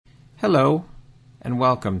Hello, and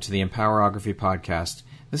welcome to the Empowerography Podcast.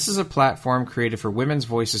 This is a platform created for women's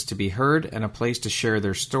voices to be heard and a place to share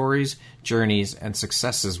their stories, journeys, and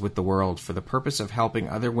successes with the world for the purpose of helping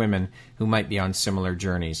other women who might be on similar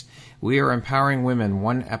journeys. We are empowering women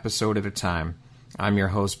one episode at a time. I'm your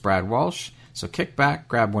host, Brad Walsh, so kick back,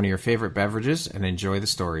 grab one of your favorite beverages, and enjoy the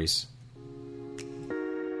stories.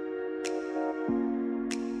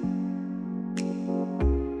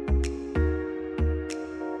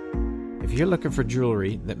 If you're looking for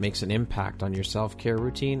jewelry that makes an impact on your self-care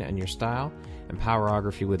routine and your style,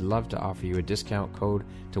 Empowerography would love to offer you a discount code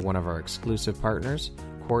to one of our exclusive partners,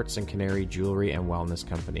 Quartz and Canary Jewelry and Wellness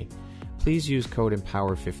Company. Please use code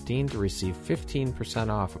EMPOWER15 to receive 15%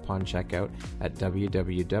 off upon checkout at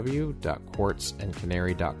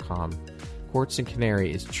www.quartzandcanary.com. Quartz and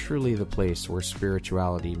Canary is truly the place where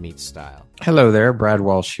spirituality meets style. Hello there, Brad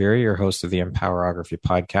Walsh here, your host of the Empowerography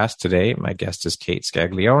Podcast. Today, my guest is Kate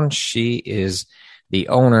Scaglione. She is the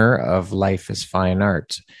owner of Life is Fine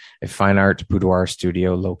Art, a fine art boudoir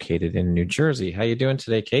studio located in New Jersey. How you doing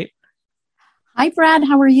today, Kate? Hi, Brad.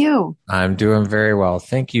 How are you? I'm doing very well.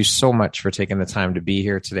 Thank you so much for taking the time to be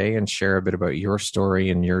here today and share a bit about your story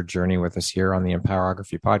and your journey with us here on the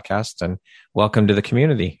Empowerography Podcast. And welcome to the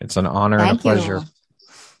community. It's an honor and a pleasure.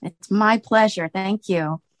 It's my pleasure. Thank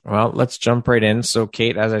you. Well, let's jump right in. So,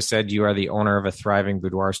 Kate, as I said, you are the owner of a thriving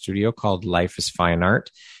boudoir studio called Life is Fine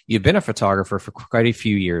Art. You've been a photographer for quite a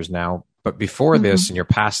few years now. But before this, in your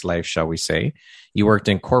past life, shall we say, you worked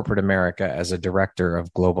in corporate America as a director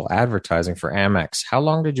of global advertising for Amex. How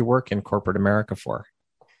long did you work in corporate America for?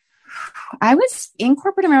 I was in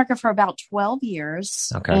corporate America for about 12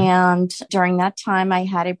 years. Okay. And during that time, I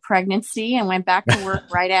had a pregnancy and went back to work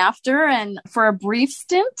right after. And for a brief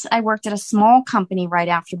stint, I worked at a small company right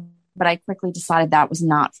after, but I quickly decided that was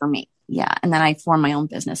not for me. Yeah. And then I formed my own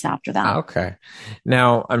business after that. Okay.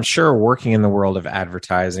 Now, I'm sure working in the world of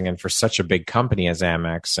advertising and for such a big company as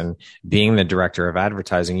Amex and being the director of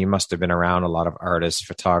advertising, you must have been around a lot of artists,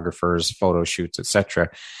 photographers, photo shoots, etc.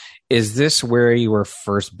 Is this where you were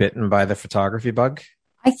first bitten by the photography bug?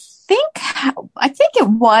 I think it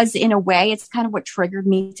was, in a way. It's kind of what triggered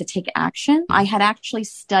me to take action. I had actually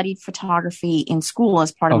studied photography in school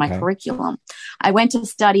as part of my curriculum. I went to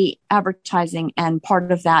study advertising, and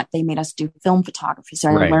part of that, they made us do film photography. So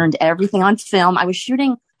I learned everything on film. I was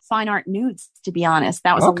shooting fine art nudes, to be honest.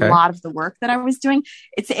 That was a lot of the work that I was doing.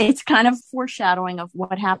 It's kind of foreshadowing of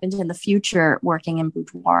what happened in the future working in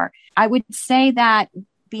boudoir. I would say that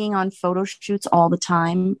being on photo shoots all the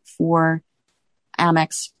time for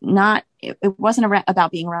Amex, it wasn't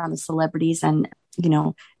about being around the celebrities and,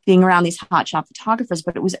 being around these hotshot photographers,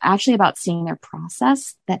 but it was actually about seeing their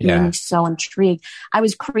process that made me so intrigued. I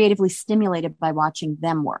was creatively stimulated by watching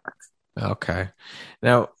them work. Okay.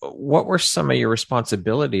 Now, what were some of your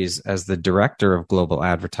responsibilities as the director of global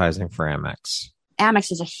advertising for Amex?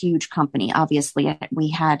 Amex is a huge company. Obviously,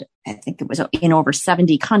 we had, I think it was in over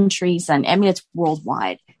 70 countries, and I mean, it's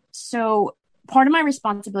worldwide. So part of my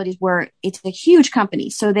responsibilities were, it's a huge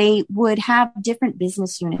company. So they would have different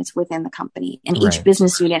business units within the company, and each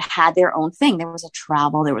business unit had their own thing. There was a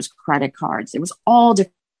travel, there was credit cards, there was all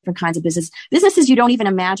different kinds of businesses you don't even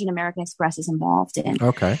imagine American Express is involved in.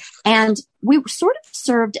 Okay. And we sort of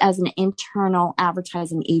served as an internal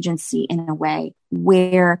advertising agency in a way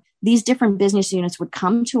where these different business units would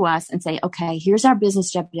come to us and say, okay, here's our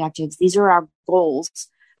business objectives. These are our goals.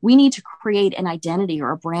 We need to create an identity or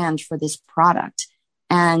a brand for this product.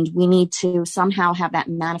 And we need to somehow have that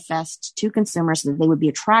manifest to consumers so that they would be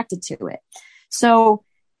attracted to it. So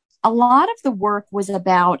a lot of the work was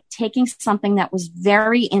about taking something that was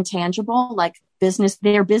very intangible, like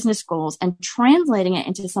their business goals, and translating it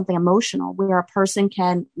into something emotional where a person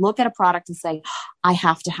can look at a product and say, I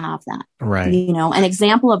have to have that. Right. An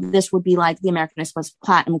example of this would be like the American Express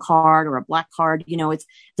Platinum card or a Black card. It's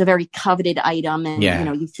a very coveted item, and,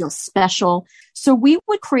 you feel special. So we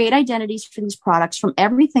would create identities for these products, from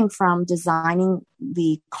everything from designing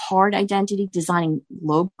the card identity, designing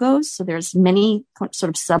logos. So there's many sort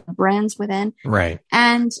of sub brands within,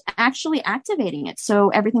 and actually activating it. So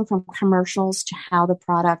everything from commercials to how the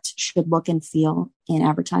product should look and feel in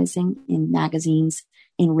advertising, in magazines,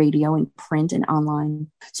 in radio, in print, and online.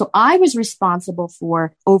 So I was responsible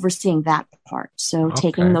for overseeing that part. So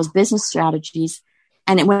taking those business strategies,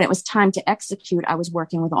 and when it was time to execute, I was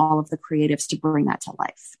working with all of the creatives to bring that to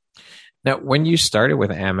life. Now, when you started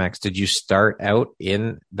with Amex, did you start out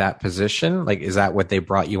in that position? Like, is that what they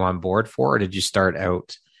brought you on board for? Or did you start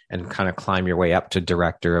out and kind of climb your way up to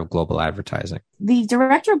director of global advertising? The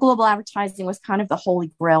director of global advertising was kind of the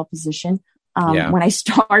holy grail position. when I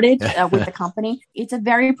started with the company. It's a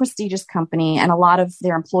very prestigious company, and a lot of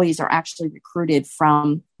their employees are actually recruited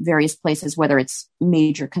from various places, whether it's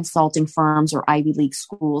major consulting firms or Ivy League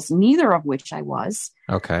schools, neither of which I was.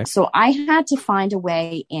 Okay. So I had to find a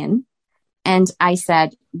way in. And I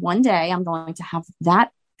said, one day I'm going to have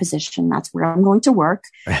that position. That's where I'm going to work.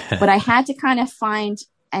 But I had to kind of find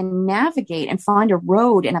and navigate and find a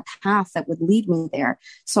road and a path that would lead me there.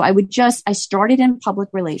 So I started in public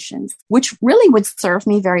relations, which really would serve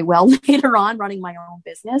me very well later on running my own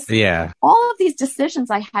business. Yeah. All of these decisions,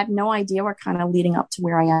 I had no idea were kind of leading up to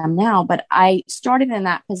where I am now, but I started in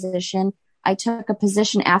that position. I took a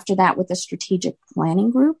position after that with a strategic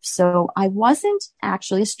planning group. So I wasn't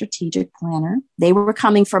actually a strategic planner. They were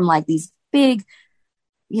coming from like these big,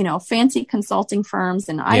 fancy consulting firms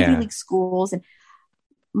and Ivy League schools. And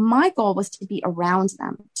my goal was to be around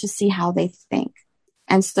them to see how they think.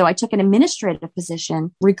 And so I took an administrative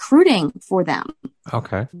position recruiting for them.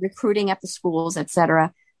 Okay. Recruiting at the schools, et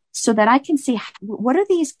cetera, so that I can see what are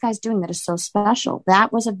these guys doing that is so special.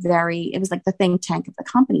 It was like the think tank of the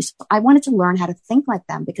company. So I wanted to learn how to think like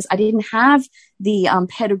them because I didn't have the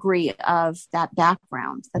pedigree of that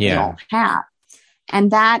background that they all have.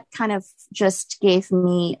 And that kind of just gave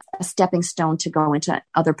me a stepping stone to go into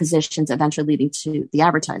other positions, eventually leading to the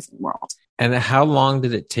advertising world. And how long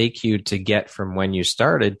did it take you to get from when you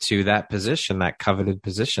started to that position, that coveted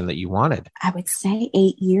position that you wanted? I would say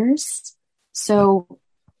 8 years. So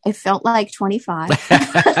it felt like 25.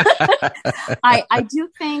 I do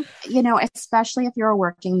think, especially if you're a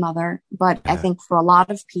working mother, but I think for a lot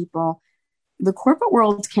of people, the corporate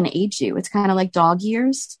world can age you. It's kind of like dog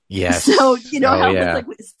years. Yes. So, it's like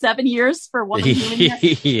 7 years for one human year.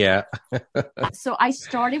 Yeah. So I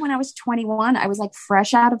started when I was 21. I was like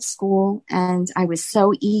fresh out of school and I was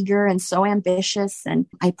so eager and so ambitious. And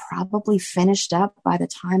I probably finished up by the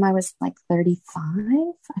time I was like 35,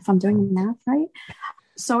 if I'm doing the math right.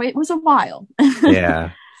 So it was a while.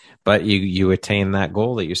 Yeah. But you attained that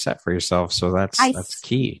goal that you set for yourself. So that's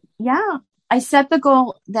key. Yeah. I set the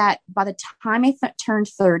goal that by the time I turned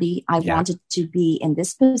 30, I wanted to be in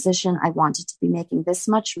this position. I wanted to be making this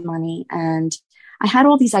much money. And I had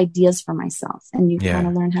all these ideas for myself. And you kind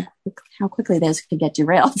of learn how quickly those could get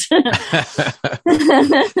derailed.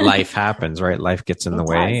 Life happens, right? Life gets in the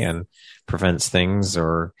way and prevents things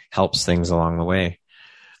or helps things along the way.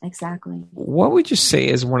 Exactly. What would you say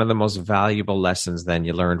is one of the most valuable lessons then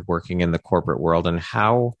you learned working in the corporate world, and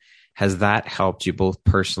how has that helped you both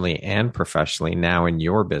personally and professionally now in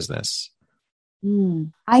your business?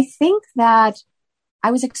 I think that I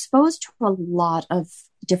was exposed to a lot of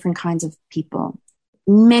different kinds of people,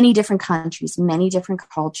 many different countries, many different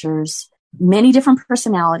cultures, many different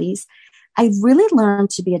personalities. I really learned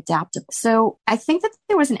to be adaptable. So I think that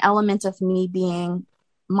there was an element of me being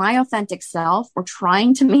my authentic self, or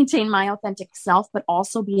trying to maintain my authentic self, but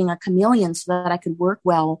also being a chameleon so that I could work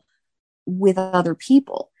well with other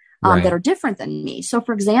people that are different than me. So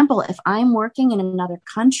for example, if I'm working in another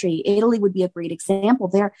country, Italy would be a great example.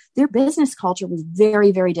 Their business culture was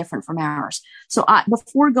very, very different from ours. So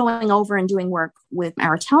before going over and doing work with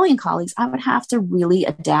our Italian colleagues, I would have to really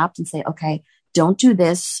adapt and say, okay, don't do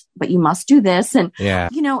this, but you must do this. And,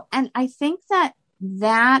 and I think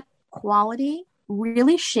that quality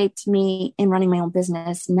really shaped me in running my own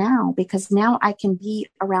business now, because now I can be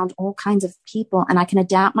around all kinds of people and I can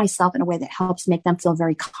adapt myself in a way that helps make them feel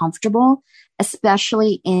very comfortable,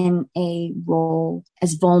 especially in a role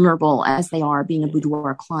as vulnerable as they are being a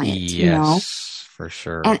boudoir client. Yes, for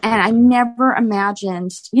sure. And I never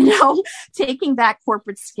imagined, taking that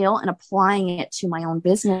corporate skill and applying it to my own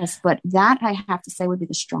business. But that, I have to say, would be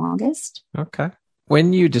the strongest. Okay.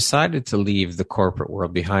 When you decided to leave the corporate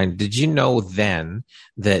world behind, did you know then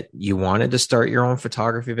that you wanted to start your own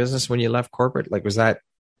photography business when you left corporate? Like, was that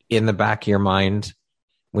in the back of your mind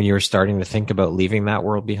when you were starting to think about leaving that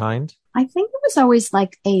world behind? I think it was always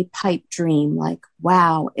like a pipe dream. Like,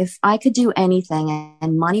 wow, if I could do anything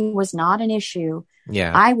and money was not an issue,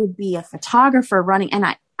 I would be a photographer running. And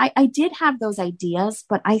I did have those ideas,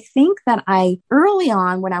 but I think that early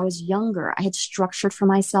on when I was younger, I had structured for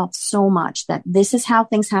myself so much that this is how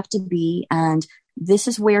things have to be. And this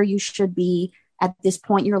is where you should be at this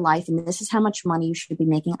point in your life. And this is how much money you should be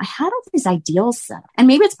making. I had all these ideals set up. And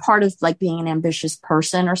maybe it's part of like being an ambitious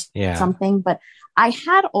person or something, but I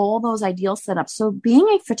had all those ideals set up. So being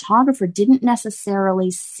a photographer didn't necessarily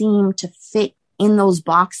seem to fit in those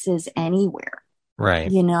boxes anywhere.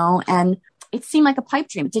 Right. And it seemed like a pipe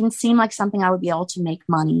dream. It didn't seem like something I would be able to make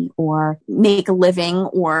money or make a living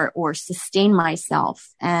or sustain myself.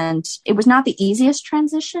 And it was not the easiest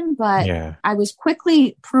transition, but I was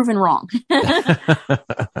quickly proven wrong.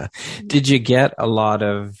 Did you get a lot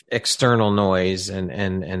of external noise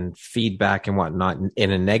and feedback and whatnot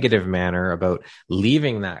in a negative manner about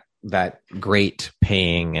leaving that great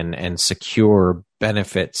paying and secure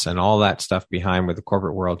benefits and all that stuff behind with the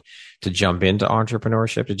corporate world to jump into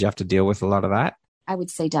entrepreneurship? Did you have to deal with a lot of that? I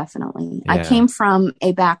would say definitely. Yeah. I came from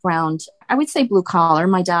a background, I would say blue collar.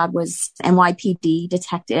 My dad was NYPD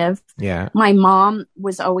detective. Yeah. My mom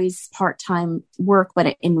was always part-time work,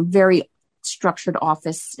 but in very structured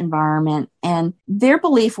office environment. And their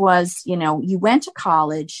belief was, you went to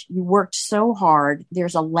college, you worked so hard.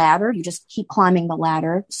 There's a ladder. You just keep climbing the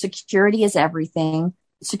ladder. Security is everything.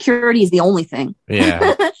 Security is the only thing.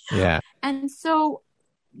 Yeah. Yeah. And so,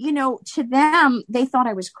 to them, they thought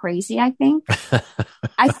I was crazy, I think.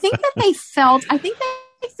 I think they felt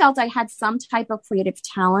I had some type of creative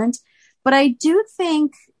talent, but I do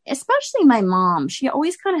think, especially my mom, she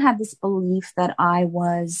always kind of had this belief that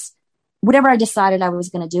whatever I decided I was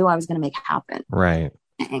going to do, I was going to make happen. Right.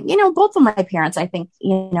 And, both of my parents, I think,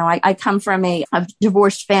 I come from a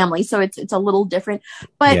divorced family, so it's a little different.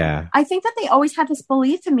 But I think that they always had this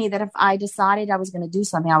belief in me that if I decided I was going to do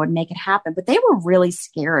something, I would make it happen. But they were really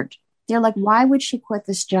scared. They're like, why would she quit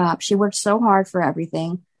this job? She worked so hard for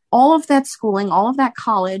everything. All of that schooling, all of that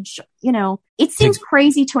college, it seems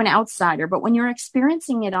crazy to an outsider. But when you're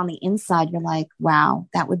experiencing it on the inside, you're like, wow,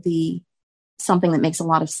 that would be something that makes a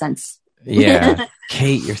lot of sense. Yeah.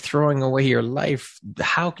 Kate, you're throwing away your life.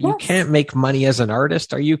 You can't make money as an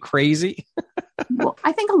artist? Are you crazy? Well,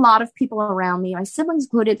 I think a lot of people around me, my siblings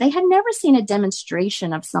included, they had never seen a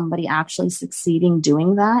demonstration of somebody actually succeeding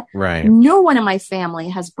doing that. Right. No one in my family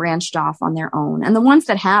has branched off on their own. And the ones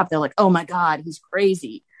that have, they're like, oh my God, he's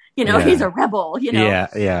crazy. He's a rebel, Yeah.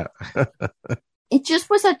 Yeah. It just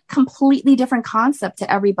was a completely different concept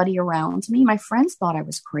to everybody around me. My friends thought I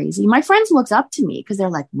was crazy. My friends looked up to me because they're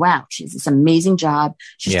like, wow, she has this amazing job.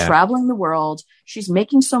 She's traveling the world. She's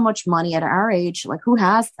making so much money at our age. Like, who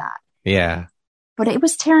has that? Yeah. But it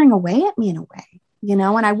was tearing away at me in a way,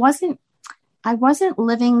 and I wasn't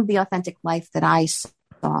living the authentic life that I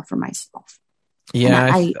saw for myself.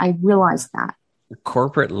 Yeah. I realized that.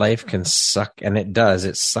 Corporate life can suck, and it does.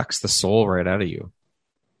 It sucks the soul right out of you.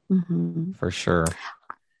 Mm-hmm. For sure.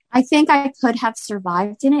 I think I could have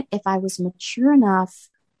survived in it if I was mature enough.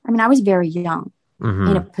 I mean, I was very young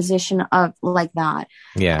in a position of like that.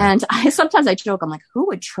 Yeah. And sometimes I joke, I'm like, who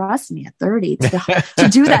would trust me at 30 to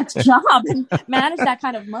do that job and manage that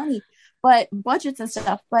kind of money, but budgets and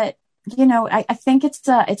stuff. But, I think it's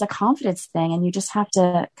a confidence thing, and you just have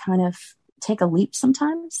to kind of take a leap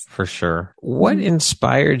sometimes. For sure. What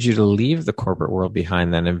inspired you to leave the corporate world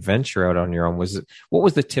behind then and venture out on your own? What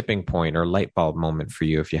was the tipping point or light bulb moment for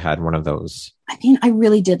you, if you had one of those? I mean, I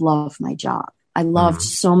really did love my job. I loved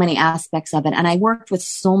so many aspects of it. And I worked with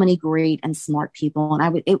so many great and smart people.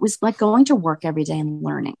 And it was like going to work every day and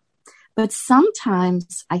learning. But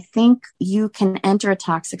sometimes I think you can enter a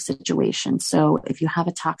toxic situation. So if you have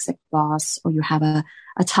a toxic boss, or you have a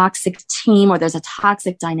toxic team, or there's a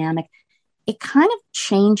toxic dynamic, it kind of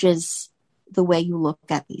changes the way you look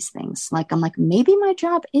at these things. Like, I'm like, maybe my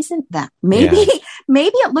job isn't that. Maybe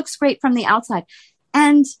it looks great from the outside.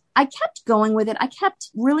 And I kept going with it. I kept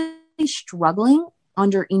really struggling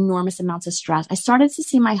under enormous amounts of stress. I started to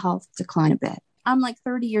see my health decline a bit. I'm like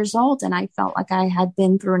 30 years old, and I felt like I had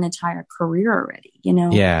been through an entire career already,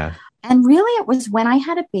 Yeah. And really it was when I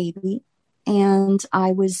had a baby and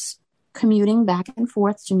I was commuting back and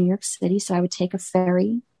forth to New York City. So I would take a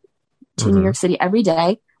ferry to New York City every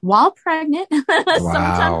day while pregnant. Wow.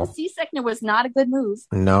 Sometimes the C-section was not a good move.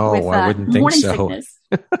 No, I wouldn't think so.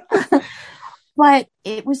 But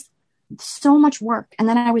it was so much work. And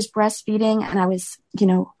then I was breastfeeding, and I was,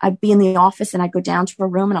 I'd be in the office and I'd go down to a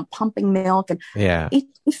room and I'm pumping milk. And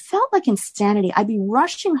it felt like insanity. I'd be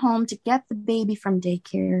rushing home to get the baby from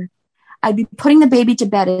daycare. I'd be putting the baby to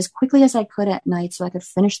bed as quickly as I could at night so I could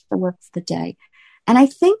finish the work for the day. And I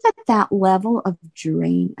think that level of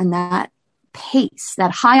drain and that pace,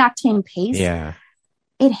 that high octane pace,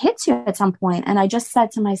 it hits you at some point. And I just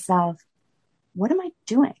said to myself, what am I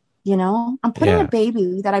doing? I'm putting a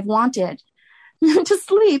baby that I've wanted to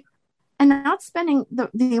sleep and not spending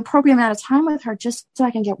the appropriate amount of time with her just so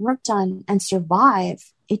I can get work done and survive.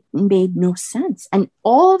 It made no sense. And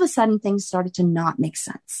all of a sudden things started to not make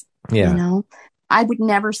sense. Yeah. I would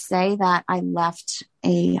never say that I left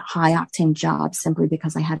a high octane job simply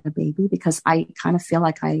because I had a baby, because I kind of feel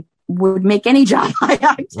like I would make any job high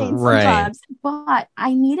octane Right. sometimes. But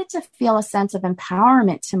I needed to feel a sense of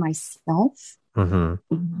empowerment to myself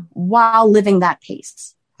while living that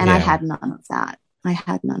pace. And I had none of that.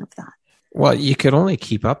 Well, you could only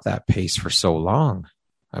keep up that pace for so long.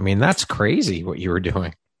 I mean, that's crazy what you were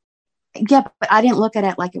doing. Yeah, but I didn't look at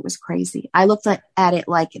it like it was crazy. I looked at it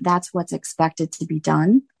like that's what's expected to be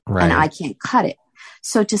done, and I can't cut it.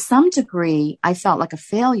 So to some degree, I felt like a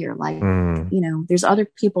failure. Like, there's other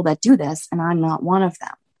people that do this, and I'm not one of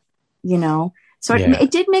them, So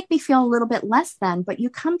it did make me feel a little bit less than, but you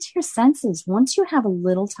come to your senses once you have a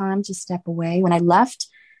little time to step away. When I left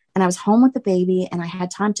and I was home with the baby and I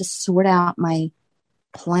had time to sort out my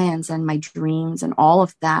plans and my dreams and all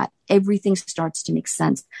of that, everything starts to make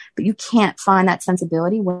sense. But you can't find that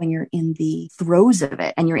sensibility when you're in the throes of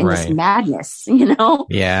it and you're in this madness,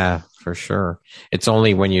 Yeah, for sure. It's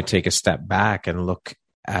only when you take a step back and look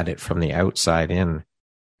at it from the outside in.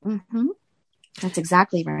 That's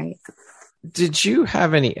exactly right. Did you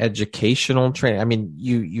have any educational training? I mean,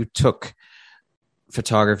 you took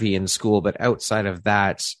photography in school, but outside of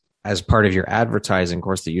that, as part of your advertising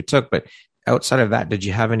course that you took, but outside of that, did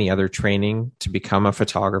you have any other training to become a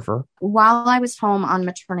photographer? While I was home on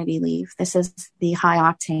maternity leave, this is the high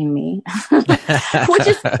octane me, which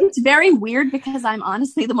is, it's very weird because I'm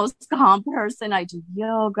honestly the most calm person. I do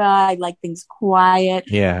yoga. I like things quiet.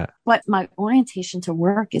 Yeah. But my orientation to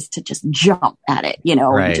work is to just jump at it,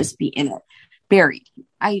 and just be in it, buried.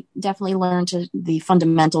 I definitely learned the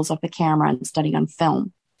fundamentals of the camera and studied on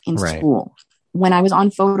film in school. When I was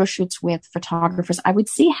on photo shoots with photographers, I would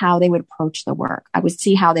see how they would approach the work. I would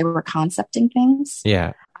see how they were concepting things.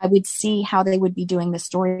 Yeah. I would see how they would be doing the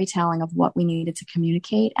storytelling of what we needed to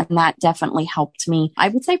communicate. And that definitely helped me. I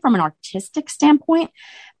would say from an artistic standpoint,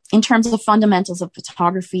 in terms of fundamentals of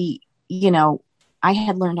photography, I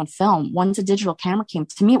had learned on film. Once a digital camera came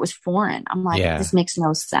to me, it was foreign. I'm like, this makes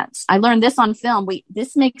no sense. I learned this on film. Wait,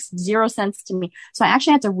 this makes zero sense to me. So I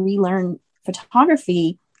actually had to relearn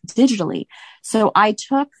photography digitally. So I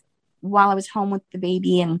took, while I was home with the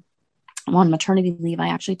baby and on maternity leave, I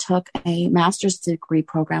actually took a master's degree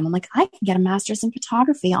program. I'm like, I can get a master's in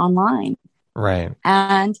photography online. Right.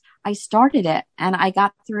 And I started it and I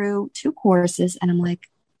got through 2 courses and I'm like,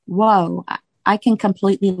 whoa, I can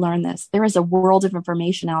completely learn this. There is a world of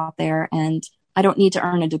information out there and I don't need to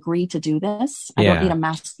earn a degree to do this. I don't need a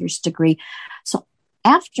master's degree. So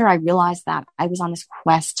after I realized that, I was on this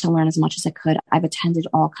quest to learn as much as I could. I've attended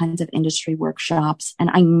all kinds of industry workshops and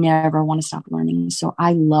I never want to stop learning. So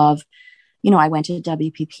I love, I went to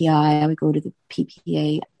WPPI, I would go to the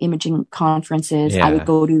PPA imaging conferences. I would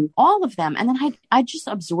go to all of them. And then I just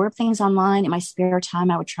absorb things online. In my spare time,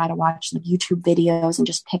 I would try to watch YouTube videos and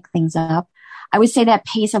just pick things up. I would say that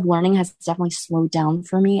pace of learning has definitely slowed down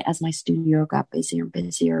for me as my studio got busier and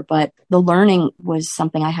busier. But the learning was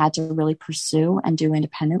something I had to really pursue and do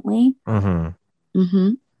independently.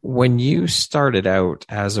 When you started out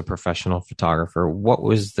as a professional photographer, what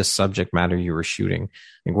was the subject matter you were shooting?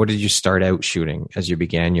 Like, what did you start out shooting as you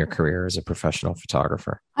began your career as a professional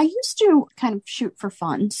photographer? I used to kind of shoot for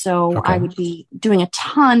fun. So I would be doing a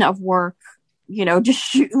ton of work, just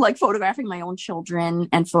shoot, like photographing my own children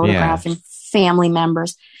and photographing family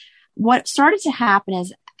members. What started to happen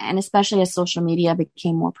is, and especially as social media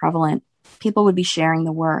became more prevalent, people would be sharing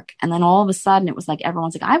the work. And then all of a sudden it was like,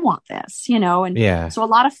 everyone's like, I want this, And so a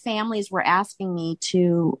lot of families were asking me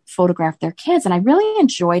to photograph their kids. And I really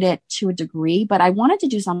enjoyed it to a degree, but I wanted to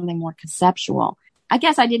do something more conceptual. I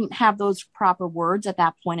guess I didn't have those proper words at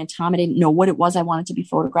that point in time. I didn't know what it was I wanted to be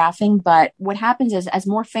photographing. But what happens is, as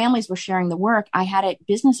more families were sharing the work, I had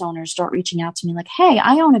business owners start reaching out to me like, hey,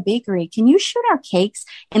 I own a bakery. Can you shoot our cakes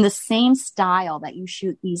in the same style that you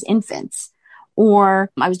shoot these infants? Or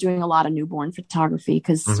I was doing a lot of newborn photography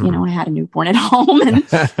because, I had a newborn at home.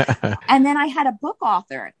 And then I had a book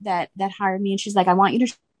author that hired me. And she's like, I want you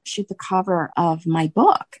to shoot the cover of my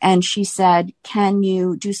book. And she said, can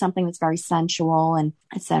you do something that's very sensual and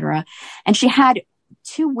etc. And she had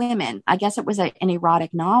 2 women. I guess it was an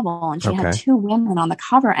erotic novel. And she had 2 women on the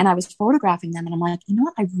cover and I was photographing them. And I'm like, you know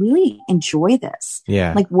what? I really enjoy this.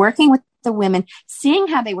 Yeah. Like working with the women, seeing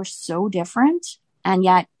how they were so different and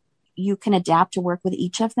yet you can adapt to work with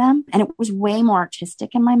each of them. And it was way more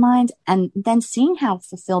artistic in my mind. And then seeing how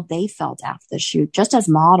fulfilled they felt after the shoot, just as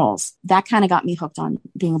models, that kind of got me hooked on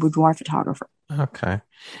being a boudoir photographer. Okay.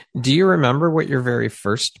 Do you remember what your very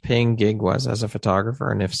first paying gig was as a photographer?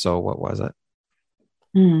 And if so, what was it?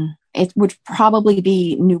 It would probably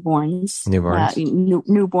be newborns.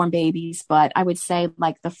 Newborn babies. But I would say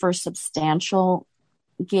like the first substantial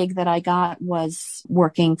gig that I got was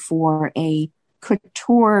working for a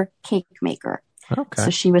couture cake maker. Okay. So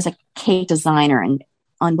she was a cake designer and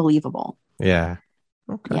unbelievable. Yeah.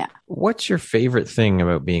 Okay. Yeah. What's your favorite thing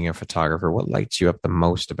about being a photographer? What lights you up the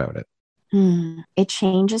most about it? It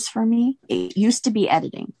changes for me. It used to be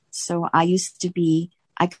editing. So I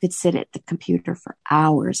could sit at the computer for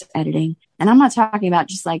hours editing. And I'm not talking about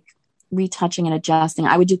just like retouching and adjusting.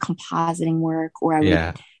 I would do compositing work, or I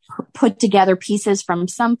would put together pieces from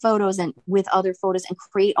some photos and with other photos and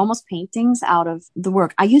create almost paintings out of the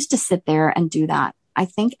work. I used to sit there and do that. I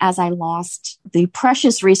think as I lost the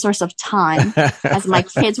precious resource of time as my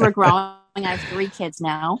kids were growing, I have 3 kids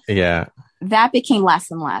now. Yeah. That became less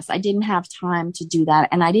and less. I didn't have time to do that.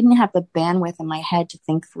 And I didn't have the bandwidth in my head to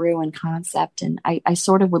think through and concept. And I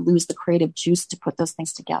sort of would lose the creative juice to put those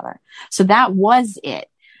things together. So that was it.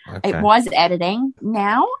 Okay. It was editing.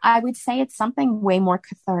 Now I would say it's something way more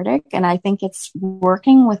cathartic. And I think it's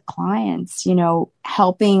working with clients,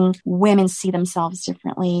 helping women see themselves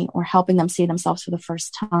differently, or helping them see themselves for the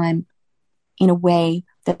first time in a way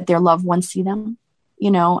that their loved ones see them.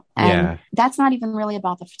 And that's not even really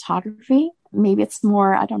about the photography. Maybe it's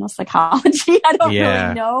more, I don't know, psychology. I don't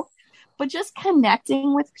really know, but just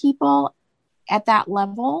connecting with people at that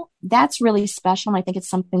level, that's really special. And I think it's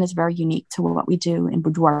something that's very unique to what we do in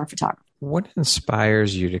boudoir photography. What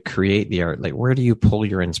inspires you to create the art? Like, where do you pull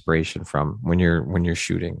your inspiration from when you're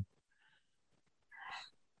shooting?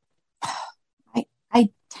 I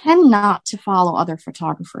tend not to follow other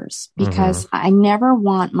photographers because I never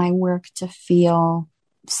want my work to feel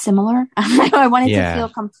similar. I want it to feel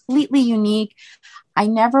completely unique. I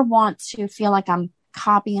never want to feel like I'm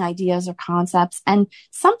copying ideas or concepts. And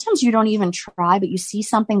sometimes you don't even try, but you see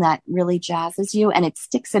something that really jazzes you and it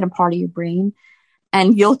sticks in a part of your brain.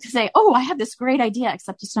 And you'll say, oh, I have this great idea,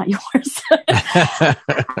 except it's not yours. I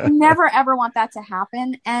never, ever want that to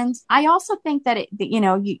happen. And I also think that,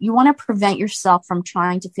 you want to prevent yourself from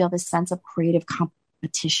trying to feel this sense of creative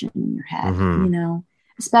competition in your head,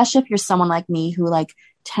 especially if you're someone like me who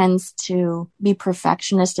tends to be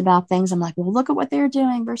perfectionist about things. I'm like, well, look at what they're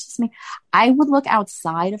doing versus me. I would look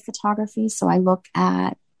outside of photography. So I look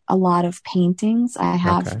at a lot of paintings. I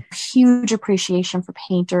have huge appreciation for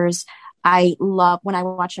painters. I love when I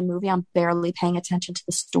watch a movie, I'm barely paying attention to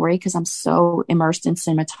the story because I'm so immersed in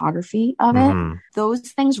cinematography of it. Those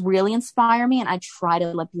things really inspire me. And I try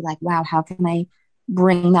to be like, wow, how can I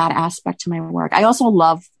bring that aspect to my work? I also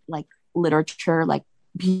love literature,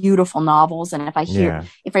 beautiful novels. And if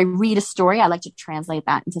I read a story, I like to translate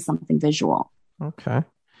that into something visual. Okay.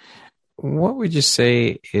 What would you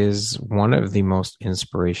say is one of the most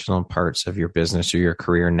inspirational parts of your business or your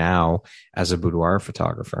career now as a boudoir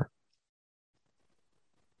photographer?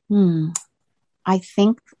 I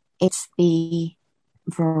think it's the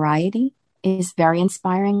variety is very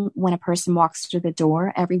inspiring. When a person walks through the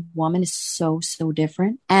door, every woman is so, so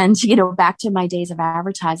different. And, back to my days of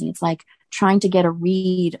advertising, it's like trying to get a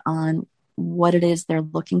read on what it is they're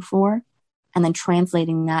looking for and then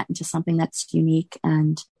translating that into something that's unique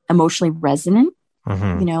and emotionally resonant.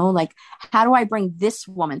 How do I bring this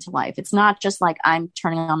woman to life? It's not just like I'm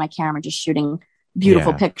turning on my camera, just shooting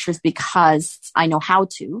beautiful pictures because I know how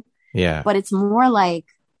to. Yeah. But it's more like,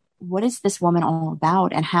 what is this woman all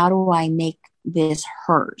about? And how do I make this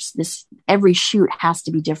hers? Every shoot has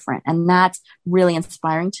to be different. And that's really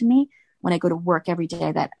inspiring to me when I go to work every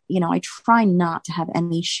day that, I try not to have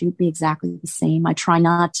any shoot be exactly the same. I try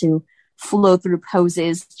not to flow through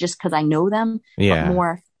poses just because I know them. Yeah. But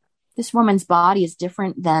more, this woman's body is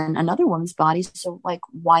different than another woman's body. So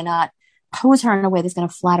why not pose her in a way that's going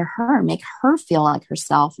to flatter her, make her feel like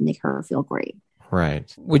herself and make her feel great.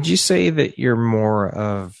 Right. Would you say that you're more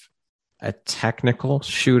of a technical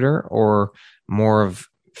shooter or more of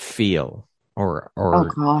feel or Oh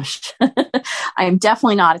gosh. I am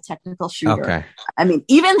definitely not a technical shooter. Okay. I mean,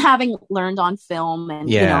 even having learned on film and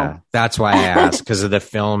that's why I asked, because of the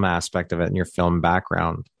film aspect of it and your film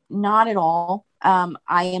background. Not at all. I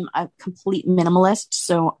am a complete minimalist,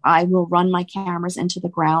 so I will run my cameras into the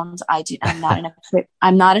ground. I'm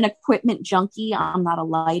not an equipment junkie. I'm not a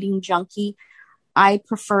lighting junkie. I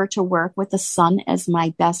prefer to work with the sun as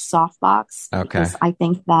my best softbox. Okay. Because I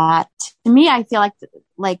think that, to me, I feel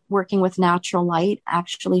like working with natural light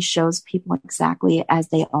actually shows people exactly as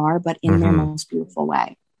they are, but in their most beautiful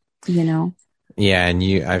way, Yeah. And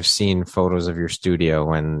I've seen photos of your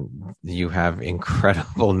studio and you have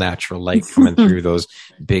incredible natural light coming through those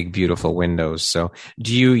big, beautiful windows. So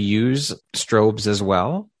do you use strobes as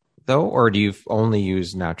well, though, or do you only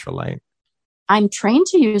use natural light? I'm trained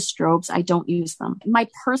to use strobes. I don't use them. My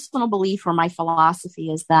personal belief or my philosophy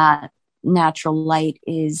is that natural light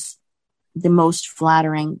is the most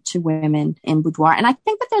flattering to women in boudoir. And I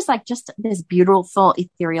think that there's just this beautiful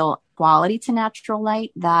ethereal quality to natural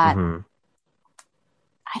light that Mm-hmm.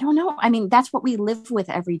 I don't know. I mean, that's what we live with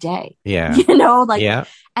every day. Yeah. You know, like, yeah.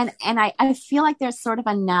 and I feel like there's sort of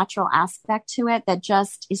a natural aspect to it that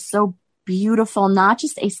just is so beautiful, not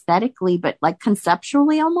just aesthetically, but like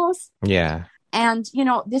conceptually almost. Yeah. And, you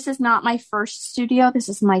know, this is not my first studio. This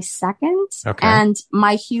is my second. Okay. And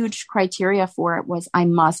my huge criteria for it was I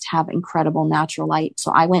must have incredible natural light.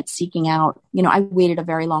 So I went seeking out, you know, I waited a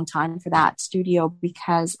very long time for that studio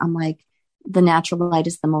because I'm like, the natural light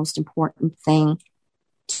is the most important thing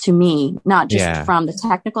to me, not just from the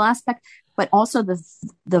technical aspect, but also the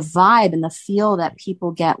vibe and the feel that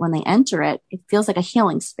people get when they enter it. It feels like a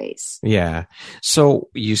healing space. Yeah. So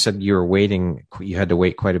you said you had to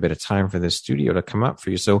wait quite a bit of time for this studio to come up for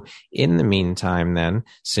you. So in the meantime, then,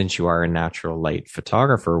 since you are a natural light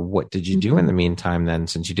photographer, what did you do in the meantime then,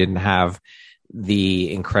 since you didn't have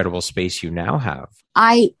the incredible space you now have?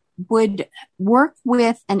 I would work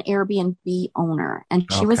with an Airbnb owner, and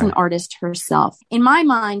she was an artist herself. In my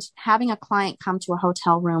mind, having a client come to a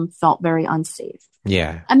hotel room felt very unsafe.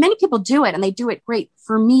 Yeah. And many people do it and they do it great.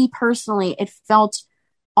 For me personally, it felt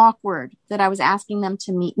awkward that I was asking them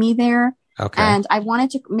to meet me there. Okay. And I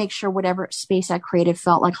wanted to make sure whatever space I created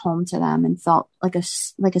felt like home to them and felt like a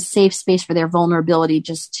safe space for their vulnerability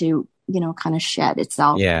just to, you know, kind of shed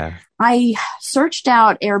itself. Yeah. I searched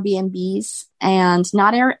out Airbnbs, and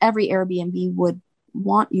not every Airbnb would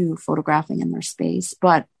want you photographing in their space,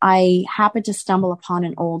 but I happened to stumble upon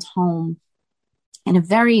an old home in a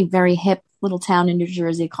very, very hip little town in New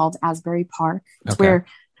Jersey called Asbury Park. It's where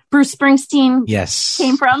Bruce Springsteen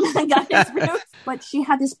came from and got his roots. But she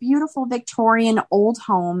had this beautiful Victorian old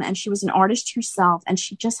home, and she was an artist herself, and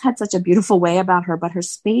she just had such a beautiful way about her, but her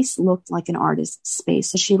space looked like an artist's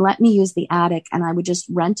space. So she let me use the attic, and I would just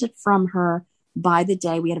rent it from her by the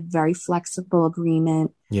day. We had a very flexible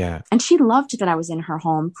agreement. Yeah. And she loved that I was in her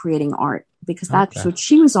home creating art, because that's what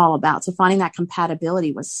she was all about. So finding that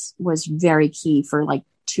compatibility was very key for like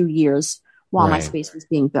 2 years while my space was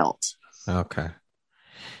being built. Okay.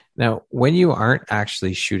 Now, when you aren't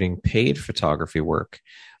actually shooting paid photography work,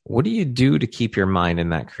 what do you do to keep your mind in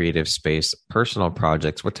that creative space? Personal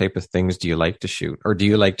projects, what type of things do you like to shoot? Or do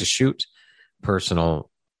you like to shoot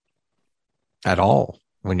personal at all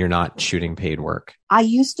when you're not shooting paid work? I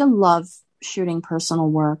used to love shooting personal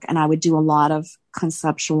work, and I would do a lot of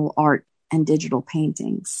conceptual art and digital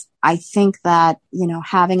paintings. I think that, you know,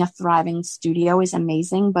 having a thriving studio is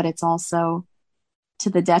amazing, but it's also to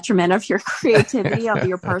the detriment of your creativity, of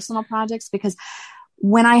your personal projects, because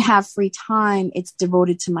when I have free time, it's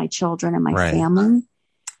devoted to my children and my family.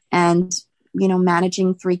 And, you know,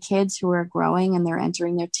 managing 3 kids who are growing and they're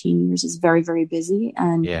entering their teen years is very, very busy.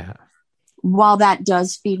 And while that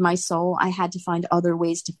does feed my soul, I had to find other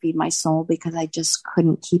ways to feed my soul because I just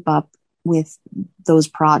couldn't keep up with those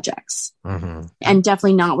projects. Mm-hmm. And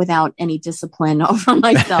definitely not without any discipline over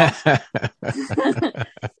myself.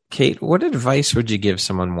 Kate, what advice would you give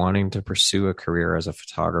someone wanting to pursue a career as a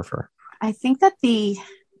photographer? I think that the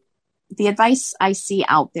advice I see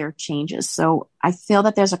out there changes. So I feel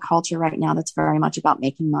that there's a culture right now that's very much about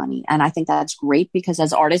making money. And I think that's great because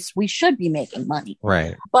as artists, we should be making money.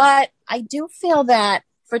 Right. But I do feel that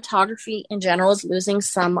photography in general is losing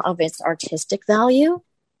some of its artistic value.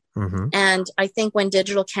 Mm-hmm. And I think when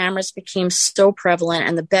digital cameras became so prevalent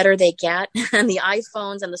and the better they get and the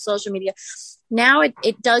iPhones and the social media, now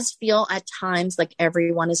it does feel at times like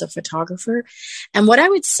everyone is a photographer. And what I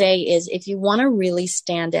would say is if you want to really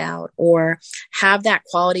stand out or have that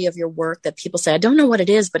quality of your work that people say, I don't know what it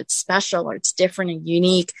is, but it's special or it's different and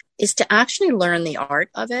unique, is to actually learn the art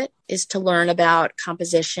of it, is to learn about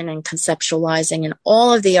composition and conceptualizing and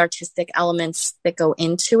all of the artistic elements that go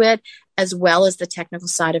into it, as well as the technical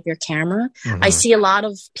side of your camera. Mm-hmm. I see a lot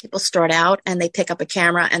of people start out and they pick up a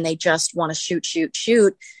camera and they just want to shoot.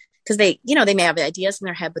 Because they may have ideas in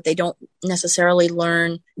their head, but they don't necessarily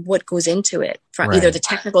learn what goes into it from either the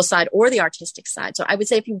technical side or the artistic side. So I would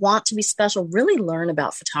say if you want to be special, really learn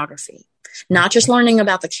about photography, not just learning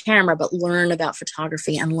about the camera, but learn about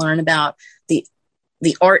photography and learn about the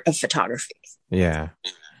art of photography. Yeah.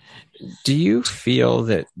 Do you feel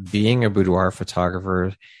that being a boudoir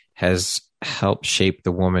photographer has helped shape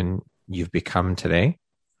the woman you've become today?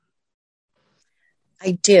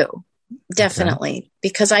 I do. Definitely.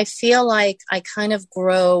 Because I feel like I kind of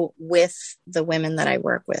grow with the women that I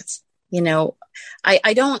work with. You know,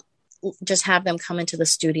 I don't just have them come into the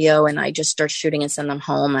studio and I just start shooting and send them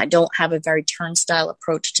home. I don't have a very turnstile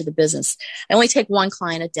approach to the business. I only take one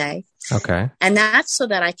client a day. Okay. And that's so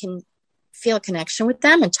that I can feel a connection with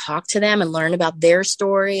them and talk to them and learn about their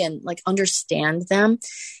story and like understand them.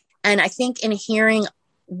 And I think in hearing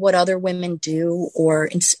what other women do or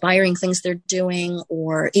inspiring things they're doing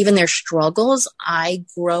or even their struggles, I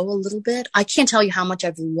grow a little bit. I can't tell you how much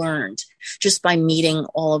I've learned just by meeting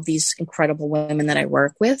all of these incredible women that I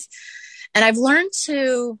work with. And I've learned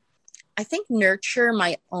to, I think, nurture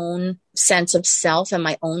my own sense of self and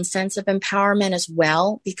my own sense of empowerment as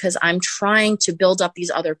well, because I'm trying to build up these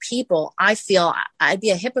other people. I feel I'd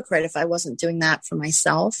be a hypocrite if I wasn't doing that for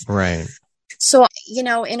myself. Right. So, in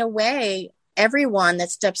a way, everyone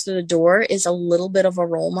that steps through the door is a little bit of a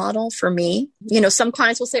role model for me. Some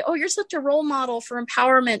clients will say, oh, you're such a role model for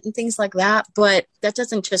empowerment and things like that. But that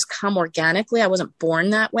doesn't just come organically. I wasn't born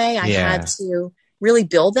that way. I had to really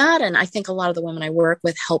build that. And I think a lot of the women I work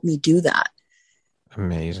with help me do that.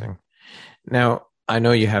 Amazing. Now, I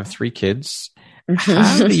know you have 3 kids.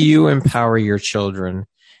 How do you empower your children?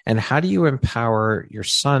 And how do you empower your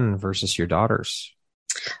son versus your daughters?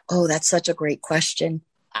 Oh, that's such a great question.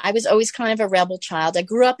 I was always kind of a rebel child. I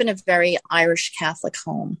grew up in a very Irish Catholic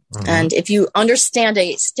home. Mm-hmm. And if you understand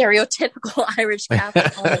a stereotypical Irish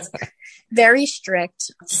Catholic home, it's very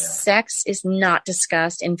strict. Sex is not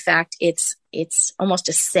discussed. In fact, it's almost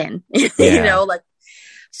a sin,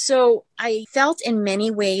 so I felt in many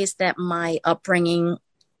ways that my upbringing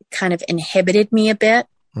kind of inhibited me a bit.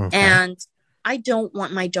 Okay. And I don't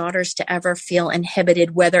want my daughters to ever feel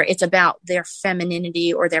inhibited, whether it's about their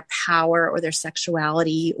femininity or their power or their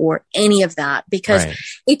sexuality or any of that, because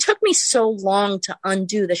it took me so long to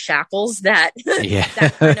undo the shackles that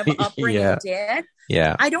that kind of upbringing did.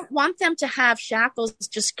 Yeah. I don't want them to have shackles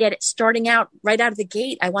just starting out right out of the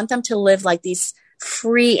gate. I want them to live like these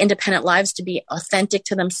free, independent lives, to be authentic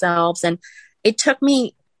to themselves. And it took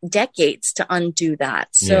me decades to undo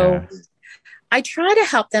that. So I try to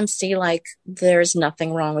help them see, like, there's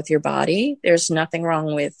nothing wrong with your body. There's nothing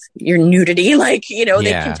wrong with your nudity. Like, they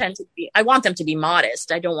can tend to be, I want them to be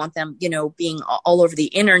modest. I don't want them, being all over the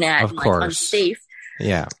internet and like unsafe.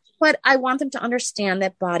 Yeah. But I want them to understand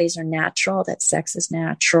that bodies are natural, that sex is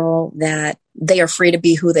natural, that they are free to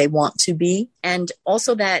be who they want to be. And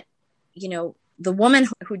also that, the woman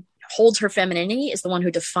who holds her femininity is the one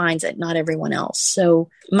who defines it, not everyone else. So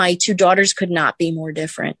my 2 daughters could not be more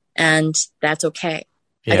different. And that's okay.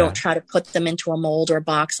 Yeah. I don't try to put them into a mold or a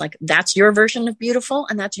box. Like, that's your version of beautiful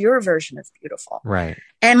and that's your version of beautiful. Right.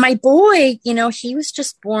 And my boy, he was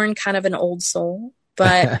just born kind of an old soul,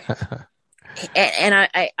 but, and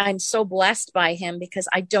I'm so blessed by him, because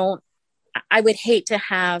I would hate to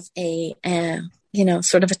have a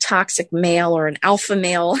sort of a toxic male or an alpha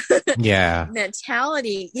male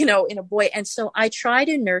mentality, in a boy. And so I try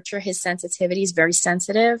to nurture his sensitivity. He's very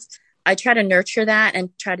sensitive. I try to nurture that and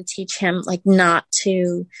try to teach him, like, not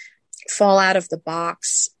to fall out of the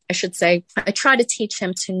box. I should say, I try to teach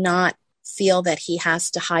him to not feel that he has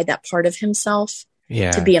to hide that part of himself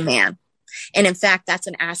to be a man. And in fact, that's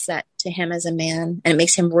an asset to him as a man, and it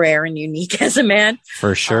makes him rare and unique as a man.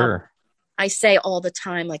 For sure. I say all the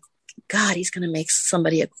time, like, God, he's going to make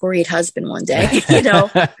somebody a great husband one day,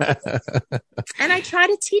 And I try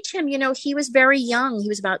to teach him, he was very young. He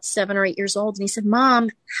was about 7 or 8 years old. And he said, Mom,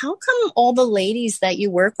 how come all the ladies that you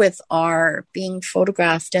work with are being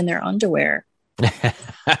photographed in their underwear?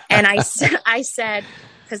 And I said,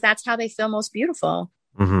 because that's how they feel most beautiful.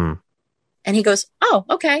 Mm-hmm. And he goes, oh,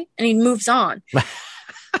 okay. And he moves on.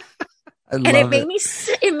 And it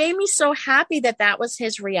made me so happy that was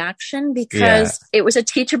his reaction, because it was a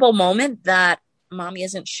teachable moment that mommy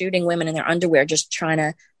isn't shooting women in their underwear just trying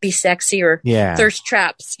to be sexy or thirst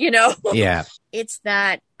traps, Yeah. It's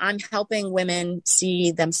that I'm helping women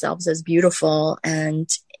see themselves as beautiful and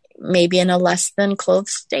maybe in a less than clothed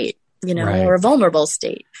state, or a vulnerable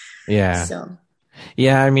state. Yeah. So.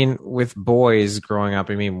 Yeah, I mean, with boys growing up,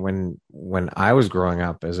 when I was growing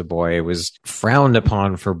up as a boy, it was frowned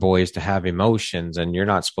upon for boys to have emotions, and you're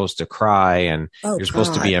not supposed to cry, and you're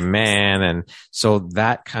supposed to be a man. And so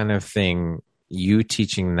that kind of thing, you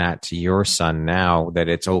teaching that to your son now, that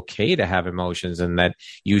it's okay to have emotions and that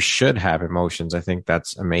you should have emotions, I think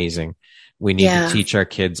that's amazing. We need to teach our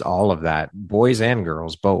kids all of that, boys and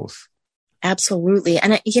girls, both. Absolutely.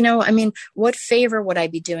 And, what favor would I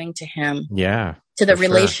be doing to him? Yeah. To the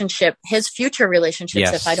relationship, his future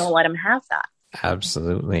relationships, if I don't let him have that.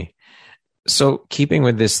 Absolutely. So keeping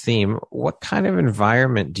with this theme, what kind of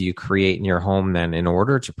environment do you create in your home then in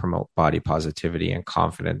order to promote body positivity and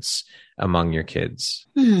confidence among your kids?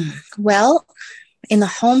 Well, in the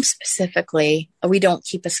home specifically, we don't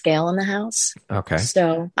keep a scale in the house. Okay.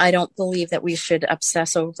 So I don't believe that we should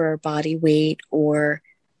obsess over body weight or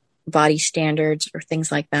body standards or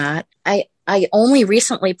things like that. I only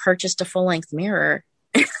recently purchased a full-length mirror.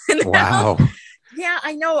 Wow. Yeah,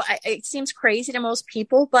 I know. It seems crazy to most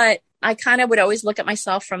people, but I kind of would always look at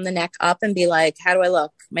myself from the neck up and be like, how do I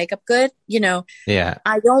look? Makeup good? Yeah.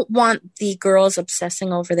 I don't want the girls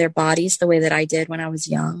obsessing over their bodies the way that I did when I was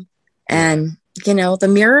young. And, the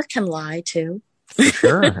mirror can lie too. For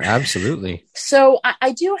sure. Absolutely. So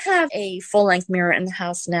I do have a full-length mirror in the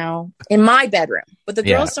house now in my bedroom, but the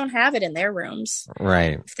girls don't have it in their rooms.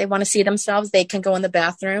 Right. If they want to see themselves, they can go in the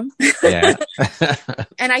bathroom. Yeah.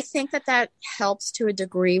 And I think that helps to a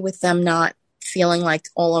degree with them not feeling like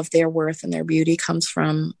all of their worth and their beauty comes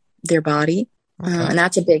from their body. Okay. And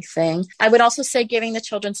that's a big thing. I would also say giving the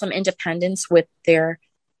children some independence with their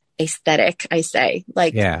aesthetic, I say.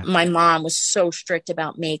 My mom was so strict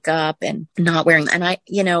about makeup and not wearing, and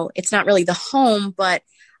it's not really the home, but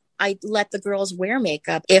I let the girls wear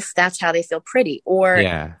makeup if that's how they feel pretty, or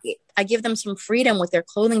I give them some freedom with their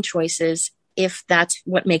clothing choices if that's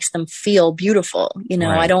what makes them feel beautiful. Right.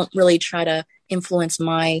 I don't really try to influence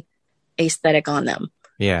my aesthetic on them.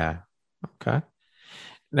 Yeah. Okay.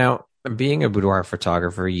 Now, being a boudoir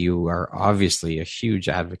photographer, you are obviously a huge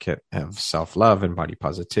advocate of self-love and body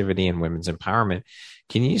positivity and women's empowerment.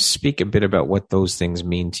 Can you speak a bit about what those things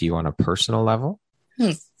mean to you on a personal level?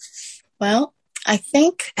 Well, I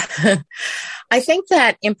think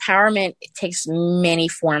that empowerment takes many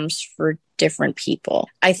forms for different people.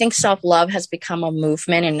 I think self-love has become a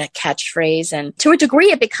movement and a catchphrase, and to a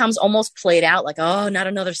degree it becomes almost played out like, oh, not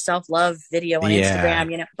another self-love video on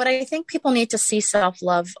Instagram, But I think people need to see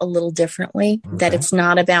self-love a little differently, that it's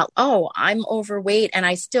not about, oh, I'm overweight and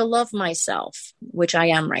I still love myself, which I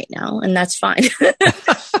am right now, and that's fine.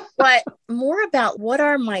 But more about what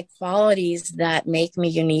are my qualities that make me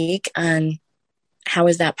unique and how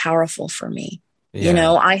is that powerful for me?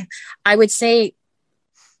 I would say,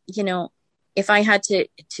 if I had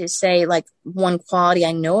to say like one quality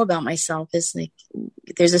I know about myself is like,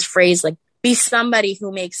 there's this phrase like, be somebody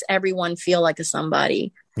who makes everyone feel like a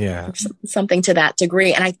somebody. Yeah. Something to that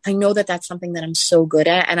degree. And I know that that's something that I'm so good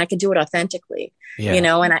at, and I can do it authentically,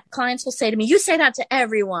 and clients will say to me, you say that to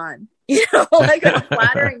everyone, like I'm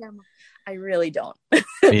flattering them. I really don't.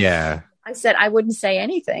 Yeah. I said, I wouldn't say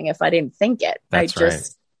anything if I didn't think it.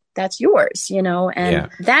 That's yours, and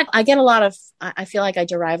that I get I feel like I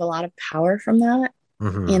derive a lot of power from that,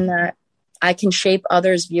 in that I can shape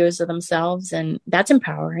others' views of themselves, and that's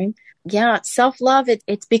empowering. Yeah. Self-love,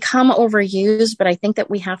 it's become overused, but I think that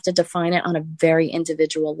we have to define it on a very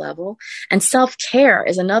individual level. And self-care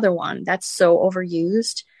is another one that's so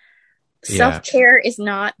overused. Yeah. Self-care is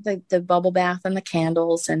not the bubble bath and the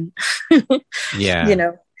candles and,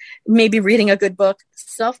 maybe reading a good book.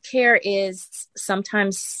 Self-care is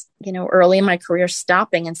sometimes, early in my career,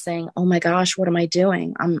 stopping and saying, oh my gosh, what am I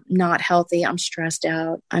doing? I'm not healthy. I'm stressed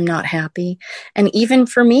out. I'm not happy. And even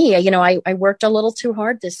for me, I worked a little too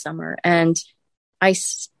hard this summer, and I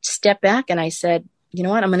stepped back and I said, you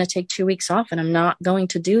know what? I'm going to take 2 weeks off, and I'm not going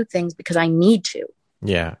to do things because I need to.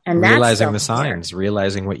 Yeah. And realizing the signs,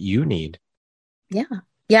 realizing what you need. Yeah.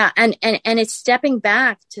 Yeah. And it's stepping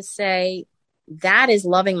back to say, that is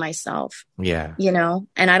loving myself. Yeah.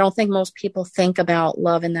 And I don't think most people think about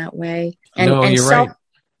love in that way. And, you're right.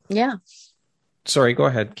 Yeah. Sorry, go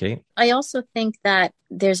ahead, Kate. I also think that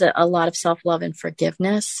there's a lot of self-love and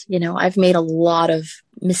forgiveness. I've made a lot of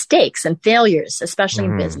mistakes and failures, especially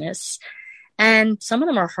in business. And some of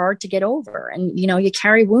them are hard to get over. And, you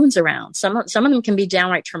carry wounds around. Some of them can be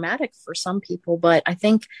downright traumatic for some people. But I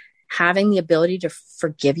think having the ability to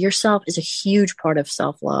forgive yourself is a huge part of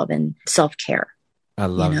self-love and self-care. I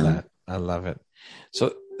love that. I love it.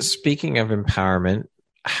 So speaking of empowerment,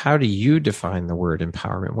 how do you define the word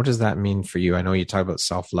empowerment? What does that mean for you? I know you talk about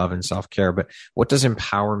self-love and self-care, but what does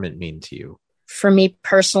empowerment mean to you? For me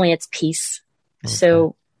personally, it's peace. Okay.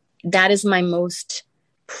 So that is my most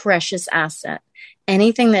precious asset.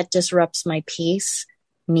 Anything that disrupts my peace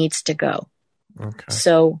needs to go. Okay.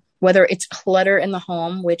 So whether it's clutter in the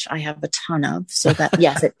home, which I have a ton of, so that,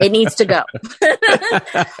 yes, it needs to go.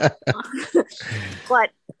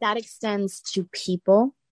 But that extends to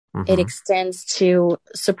people. It extends to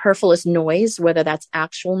superfluous noise, whether that's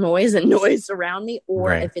actual noise and noise around me,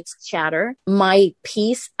 or if it's chatter. My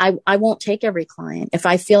peace, I won't take every client. If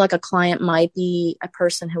I feel like a client might be a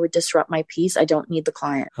person who would disrupt my peace, I don't need the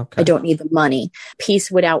client. Okay. I don't need the money.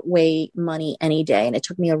 Peace would outweigh money any day. And it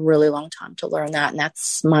took me a really long time to learn that. And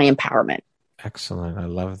that's my empowerment. Excellent. I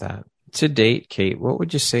love that. To date, Kate, what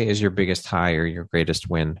would you say is your biggest high or your greatest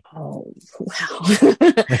win? Oh, wow.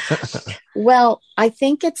 Well, I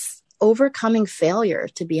think it's overcoming failure,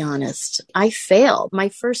 to be honest. I failed. My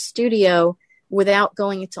first studio, without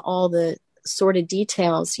going into all the sordid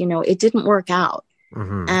details, it didn't work out.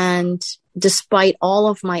 And despite all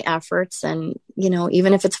of my efforts, and,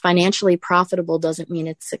 even if it's financially profitable doesn't mean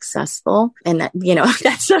it's successful. And that,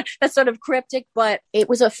 that's sort of cryptic, but it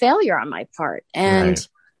was a failure on my part. And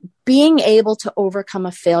being able to overcome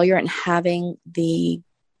a failure and having the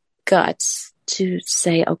guts to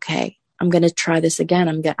say, okay, I'm going to try this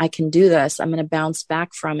again. I can do this. I'm going to bounce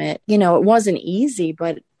back from it. It wasn't easy,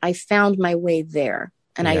 but I found my way there.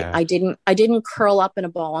 And I didn't curl up in a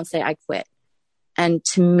ball and say, I quit. And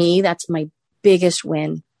to me, that's my biggest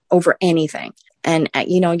win over anything. And,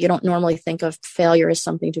 you don't normally think of failure as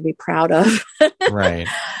something to be proud of. Right.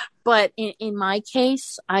 But in my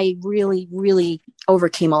case, I really, really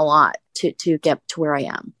overcame a lot to get to where I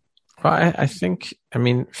am. Well, I think,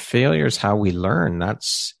 failure is how we learn.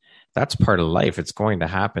 That's part of life. It's going to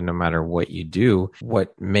happen no matter what you do.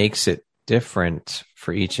 What makes it different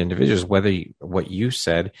for each individual is whether you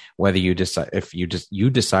decide, if you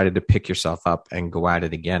decided to pick yourself up and go at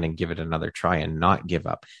it again and give it another try and not give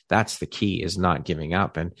up. That's the key, is not giving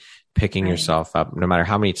up and picking yourself up. No matter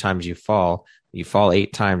how many times you fall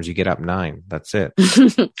 8 times, you get up 9. That's it.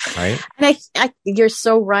 Right. And you're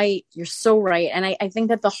so right. You're so right. And I think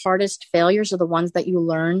that the hardest failures are the ones that you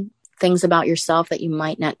learn things about yourself that you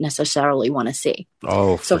might not necessarily want to see.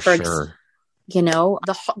 Oh, for sure.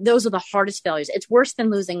 Those are the hardest failures. It's worse than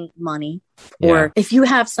losing money, or if you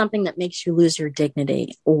have something that makes you lose your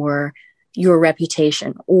dignity or your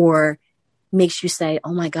reputation, or makes you say,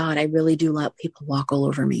 oh my God, I really do let people walk all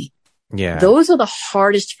over me. Yeah. Those are the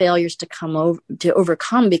hardest failures to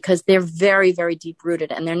overcome, because they're very, very deep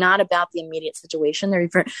rooted, and they're not about the immediate situation.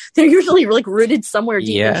 They're usually like rooted somewhere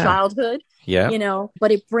deep in childhood. Yeah.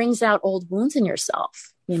 But it brings out old wounds in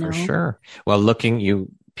yourself, For sure. Well,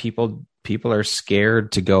 people are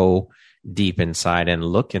scared to go deep inside and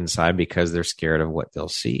look inside because they're scared of what they'll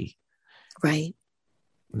see. Right.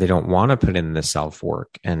 They don't want to put in the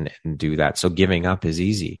self-work and do that. So giving up is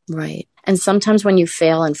easy. Right. And sometimes when you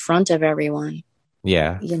fail in front of everyone,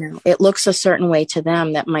 it looks a certain way to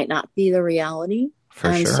them that might not be the reality.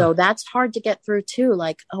 For sure. So that's hard to get through too.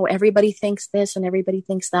 Like, oh, everybody thinks this and everybody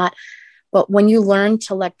thinks that. But when you learn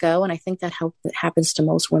to let go, and I think that happens to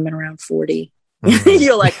most women around 40,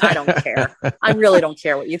 you're like, I don't care. I really don't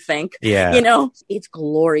care what you think. Yeah. It's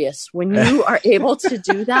glorious when you are able to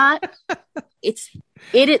do that.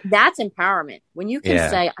 That's empowerment. When you can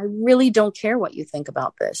say, I really don't care what you think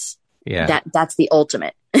about this. Yeah. That's the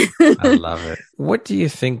ultimate. I love it. What do you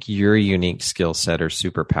think your unique skill set or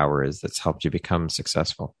superpower is that's helped you become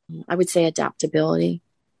successful? I would say adaptability.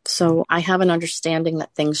 So I have an understanding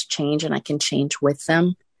that things change and I can change with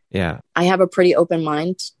them. Yeah. I have a pretty open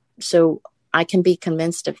mind. So I can be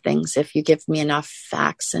convinced of things if you give me enough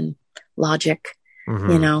facts and logic,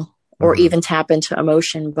 or even tap into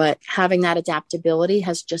emotion. But having that adaptability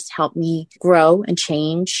has just helped me grow and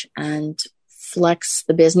change and flex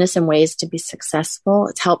the business in ways to be successful.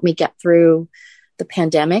 It's helped me get through the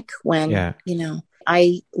pandemic when,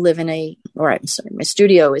 I live my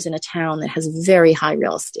studio is in a town that has very high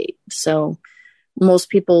real estate. So most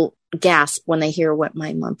people gasp when they hear what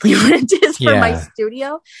my monthly rent is for my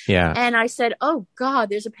studio. Yeah. And I said, oh God,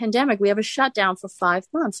 there's a pandemic. We have a shutdown for 5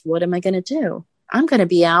 months. What am I going to do? I'm going to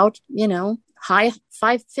be out, high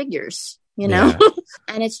 5 figures, And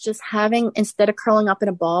it's just instead of curling up in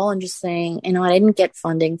a ball and just saying, I didn't get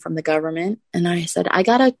funding from the government. And I said, I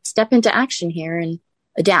got to step into action here and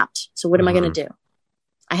adapt. So what am I going to do?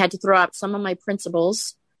 I had to throw out some of my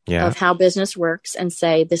principles of how business works and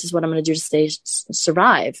say, this is what I'm going to do to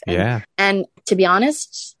survive. And to be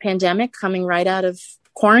honest, pandemic coming right out of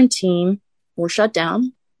quarantine or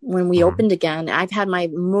shutdown, when we opened again, I've had my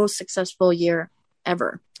most successful year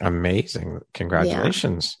ever. Amazing.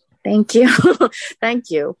 Congratulations. Yeah. Thank you.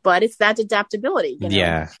 Thank you. But it's that adaptability.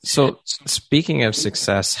 Yeah. So speaking of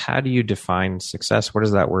success, how do you define success? What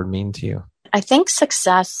does that word mean to you? I think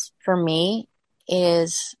success for me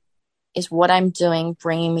is what I'm doing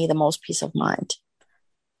bringing me the most peace of mind.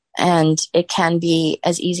 And it can be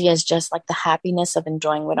as easy as just like the happiness of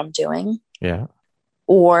enjoying what I'm doing. Yeah.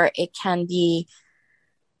 Or it can be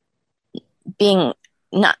being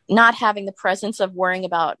not having the presence of worrying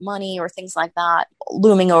about money or things like that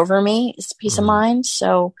looming over me is peace of mind.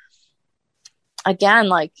 So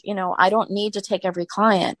again, I don't need to take every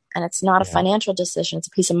client, and it's not a financial decision. It's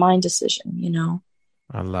a peace of mind decision,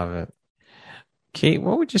 I love it. Kate,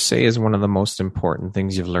 what would you say is one of the most important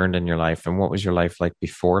things you've learned in your life? And what was your life like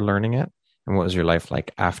before learning it? And what was your life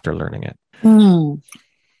like after learning it?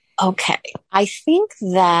 Okay. I think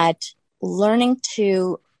that learning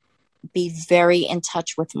to be very in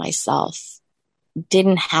touch with myself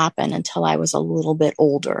didn't happen until I was a little bit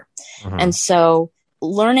older. And so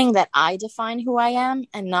learning that I define who I am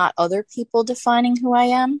and not other people defining who I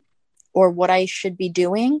am or what I should be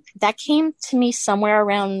doing, that came to me somewhere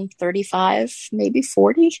around 35, maybe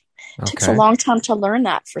 40. It takes a long time to learn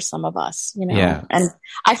that for some of us, you know. Yeah. And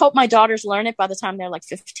I hope my daughters learn it by the time they're like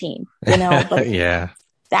 15, you know. But yeah.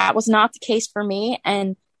 That was not the case for me.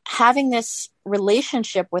 And having this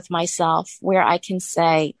relationship with myself where I can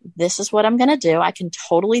say, this is what I'm going to do. I can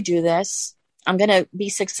totally do this. I'm going to be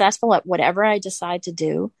successful at whatever I decide to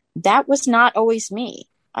do. That was not always me.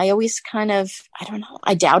 I always kind of, I don't know,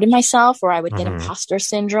 I doubted myself, or I would get imposter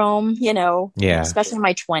syndrome, you know, especially in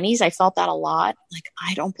my 20s. I felt that a lot. Like,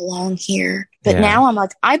 I don't belong here. But now I'm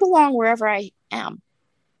like, I belong wherever I am,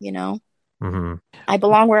 you know. I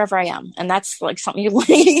belong wherever I am. And that's like something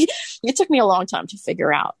it took me a long time to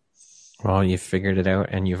figure out. Well, you figured it out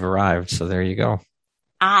and you've arrived. So there you go.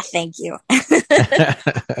 Thank you.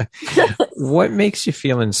 What makes you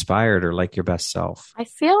feel inspired or like your best self? I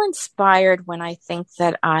feel inspired when I think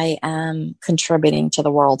that I am contributing to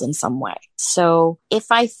the world in some way. So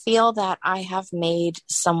if I feel that I have made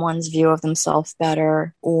someone's view of themselves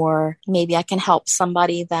better, or maybe I can help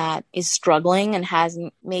somebody that is struggling and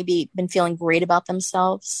hasn't maybe been feeling great about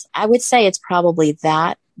themselves, I would say it's probably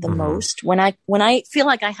that. The most when I feel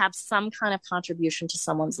like I have some kind of contribution to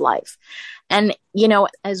someone's life. And, you know,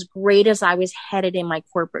 as great as I was headed in my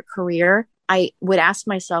corporate career, I would ask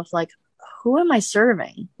myself, like, who am I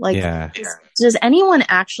serving? Like, does anyone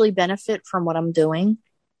actually benefit from what I'm doing?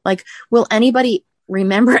 Like, will anybody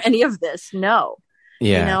remember any of this? No.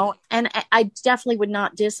 You know, and I definitely would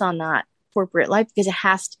not diss on that corporate life, because it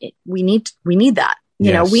has to, we need that,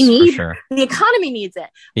 you know, we need, the economy needs it.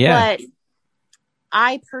 But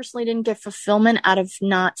I personally didn't get fulfillment out of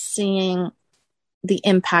not seeing the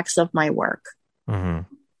impacts of my work, you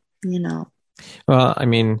know? Well, I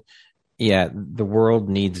mean, the world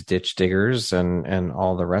needs ditch diggers and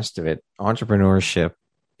all the rest of it. Entrepreneurship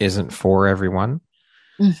isn't for everyone.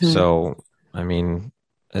 So, I mean,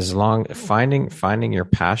 as long finding your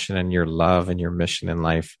passion and your love and your mission in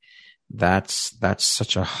life, that's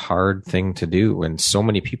such a hard thing to do. And so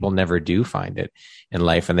many people never do find it in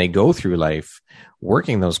life, and they go through life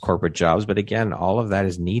working those corporate jobs. But again, all of that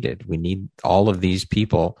is needed. We need all of these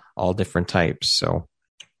people, all different types. So.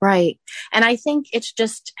 Right. And I think it's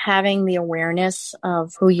just having the awareness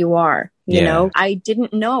of who you are. You know, I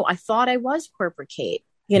didn't know. I thought I was corporate Kate.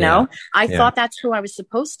 You know, I thought that's who I was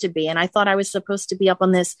supposed to be. And I thought I was supposed to be up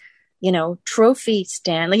on this, you know, trophy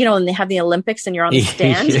stand, like, you know, and they have the Olympics and you're on the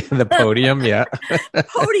stand. The podium.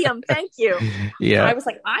 Podium. Thank you. I was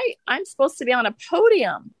like, I'm supposed to be on a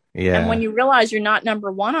podium. And when you realize you're not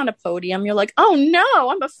number one on a podium, you're like, oh no,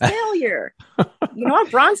 I'm a failure. You know, a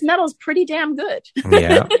bronze medal is pretty damn good.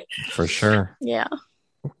 For sure.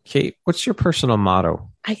 Kate, what's your personal motto?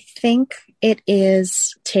 I think it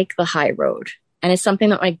is take the high road. And it's something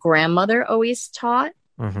that my grandmother always taught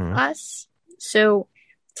us. So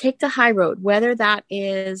take the high road, whether that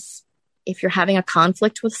is if you're having a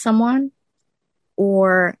conflict with someone,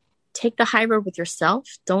 or take the high road with yourself.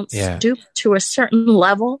 Don't stoop to a certain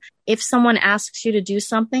level. If someone asks you to do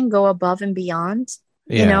something, go above and beyond.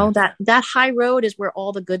 You know, that high road is where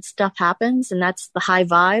all the good stuff happens, and that's the high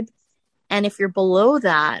vibe. And if you're below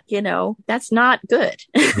that, you know, that's not good.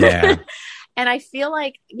 And I feel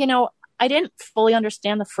like, you know, I didn't fully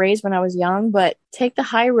understand the phrase when I was young, but take the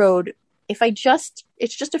high road.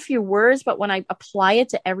 It's just a few words, but when I apply it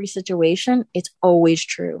to every situation, it's always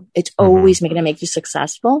true. It's always going to make you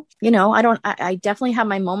successful. You know, I definitely have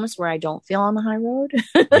my moments where I don't feel on the high road.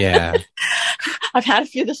 I've had a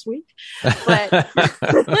few this week, but,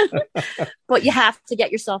 but you have to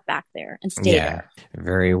get yourself back there and stay there.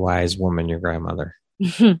 Very wise woman, your grandmother.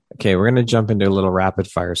 Okay, we're going to jump into a little rapid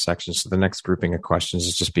fire section. So the next grouping of questions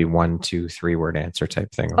is just be 1, 2, 3 word answer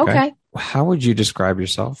type thing. Okay. How would you describe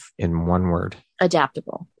yourself in one word?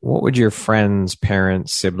 Adaptable. What would your friends,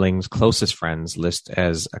 parents, siblings, closest friends list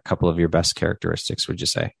as a couple of your best characteristics, would you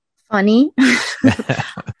say? Funny,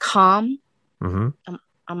 calm. I'm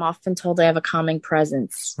often told I have a calming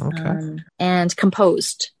presence. And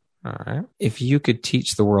composed. All right. If you could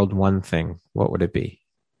teach the world one thing, what would it be?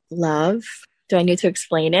 Love. Do I need to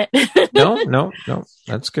explain it? No.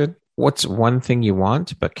 That's good. What's one thing you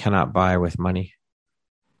want but cannot buy with money?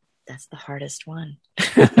 That's the hardest one.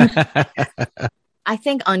 I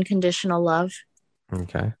think unconditional love.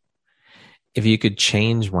 Okay. If you could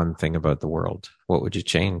change one thing about the world, what would you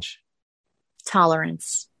change?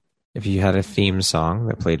 Tolerance. If you had a theme song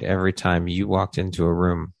that played every time you walked into a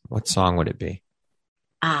room, what song would it be?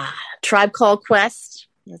 Tribe Called Quest.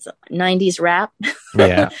 It's a 90s rap.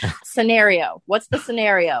 Scenario. What's the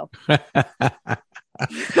scenario?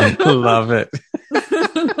 Love it.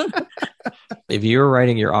 If you were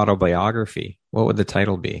writing your autobiography, what would the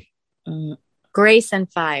title be? Grace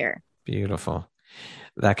and Fire. Beautiful.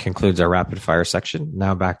 That concludes our rapid fire section.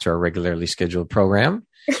 Now back to our regularly scheduled program.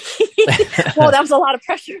 Well, that was a lot of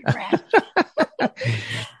pressure, Brad.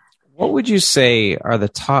 What would you say are the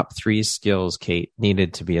top 3 skills, Kate,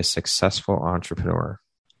 needed to be a successful entrepreneur?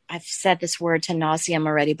 I've said this word to nauseam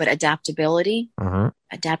already, but adaptability, Mm-hmm.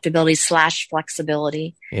 adaptability /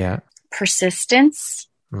 flexibility, Yeah. persistence,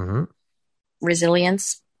 Mm-hmm.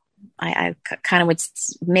 resilience. I kind of would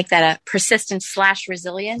make that a persistence /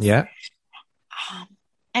 resilience. Yeah.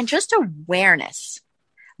 And just awareness,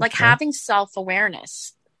 like having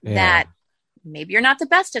self-awareness that maybe you're not the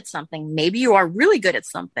best at something. Maybe you are really good at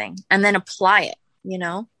something, and then apply it, you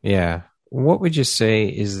know? Yeah. What would you say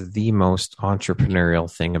is the most entrepreneurial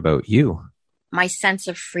thing about you? My sense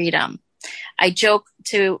of freedom. I joke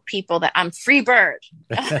to people that I'm free bird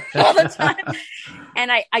all the time.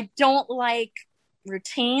 And I don't like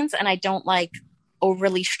routines, and I don't like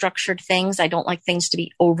overly structured things. I don't like things to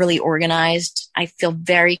be overly organized. I feel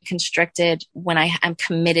very constricted when I am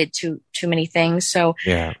committed to too many things. So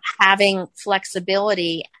having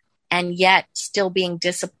flexibility and yet still being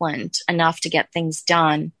disciplined enough to get things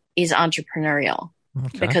done is entrepreneurial.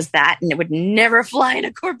 Okay. Because that would never fly in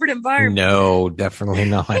a corporate environment. No, definitely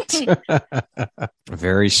not.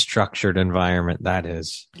 Very structured environment, that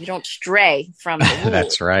is. You don't stray from the rules.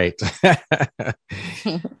 That's right.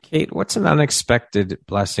 Kate, what's an unexpected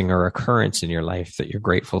blessing or occurrence in your life that you're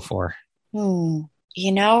grateful for? You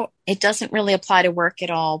know, it doesn't really apply to work at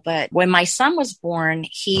all. But when my son was born,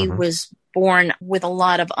 he was born with a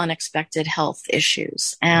lot of unexpected health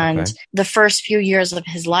issues. And the first few years of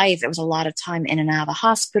his life, it was a lot of time in and out of the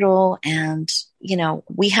hospital. And, you know,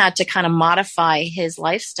 we had to kind of modify his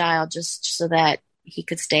lifestyle just so that he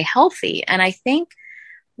could stay healthy. And I think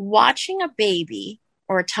watching a baby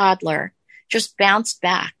or a toddler just bounce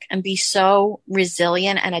back and be so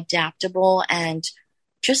resilient and adaptable and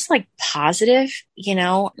just like positive, you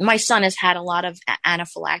know, my son has had a lot of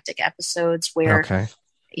anaphylactic episodes where,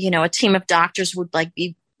 you know, a team of doctors would like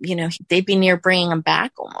be, you know, they'd be near bringing him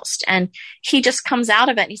back almost. And he just comes out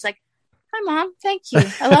of it and he's like, "Hi, Mom. Thank you.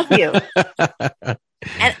 I love you."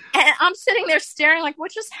 and I'm sitting there staring like,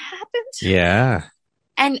 what just happened? Yeah.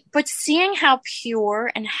 But seeing how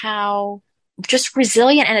pure and how just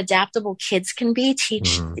resilient and adaptable kids can be,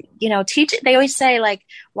 teach, they always say like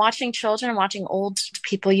watching children and watching old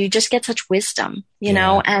people, you just get such wisdom, you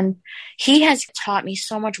know, and he has taught me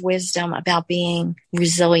so much wisdom about being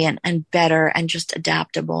resilient and better and just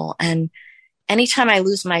adaptable. And anytime I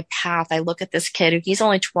lose my path, I look at this kid, he's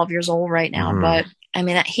only 12 years old right now, but I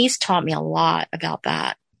mean, he's taught me a lot about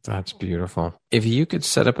that. That's beautiful. If you could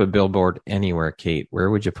set up a billboard anywhere, Kate,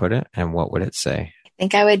 where would you put it and what would it say? I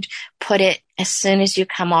think I would put it as soon as you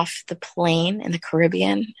come off the plane in the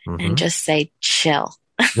Caribbean and just say, chill.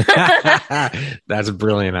 That's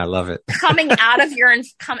brilliant. I love it. come out of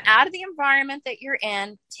the environment that you're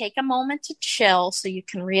in, take a moment to chill so you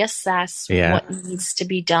can reassess what needs to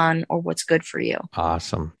be done or what's good for you.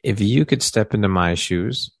 Awesome. If you could step into my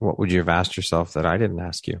shoes, what would you have asked yourself that I didn't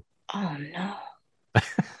ask you? Oh, no.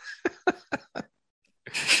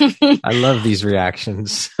 I love these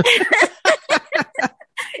reactions.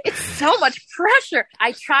 It's so much pressure.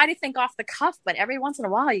 I try to think off the cuff, but every once in a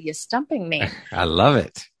while you're stumping me. I love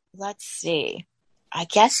it. Let's see. I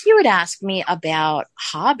guess you would ask me about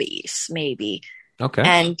hobbies, maybe. Okay.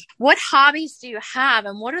 And what hobbies do you have,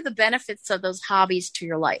 and what are the benefits of those hobbies to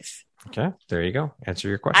your life? Okay, there you go. Answer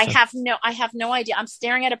your question. I have no idea. I'm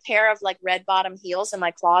staring at a pair of like red bottom heels in my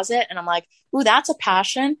closet, and I'm like, "Ooh, that's a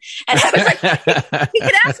passion." And I was like, "You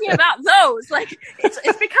could ask me about those." Like,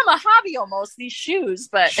 it's become a hobby almost. These shoes,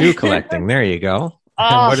 but shoe collecting. There you go.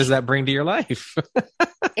 And what does that bring to your life?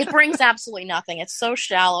 It brings absolutely nothing. It's so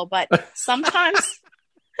shallow, but sometimes.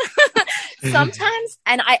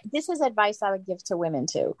 And this is advice I would give to women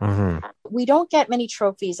too. We don't get many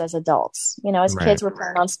trophies as adults. You know, as kids, we're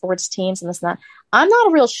playing on sports teams and this and that. I'm not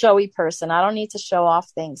a real showy person. I don't need to show off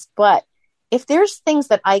things. But if there's things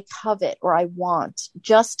that I covet or I want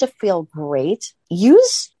just to feel great,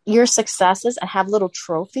 use your successes and have little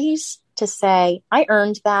trophies to say, I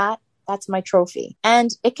earned that. That's my trophy. And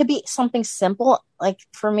it could be something simple. Like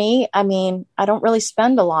for me, I mean, I don't really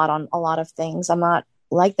spend a lot on a lot of things. I'm not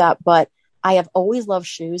like that, but I have always loved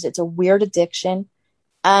shoes. It's a weird addiction.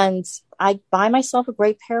 And I buy myself a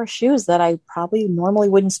great pair of shoes that I probably normally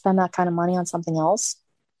wouldn't spend that kind of money on something else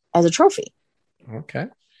as a trophy. Okay.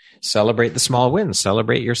 Celebrate the small wins.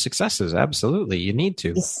 Celebrate your successes. Absolutely. You need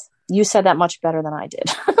to. You said that much better than I did.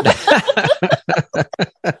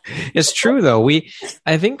 It's true, though.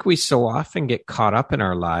 I think we so often get caught up in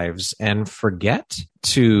our lives and forget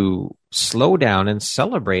to slow down and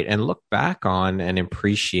celebrate and look back on and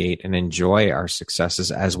appreciate and enjoy our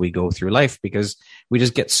successes as we go through life, because we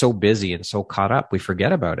just get so busy and so caught up, we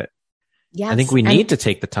forget about it. Yes. I think we need to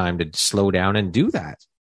take the time to slow down and do that.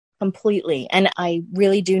 Completely. And I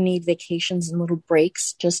really do need vacations and little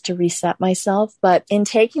breaks just to reset myself. But in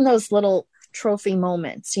taking those little trophy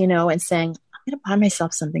moments, and saying, I'm going to buy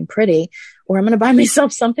myself something pretty, or I'm going to buy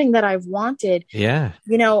myself something that I've wanted. Yeah.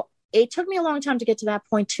 It took me a long time to get to that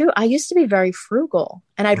point too. I used to be very frugal,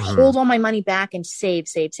 and I'd hold all my money back and save,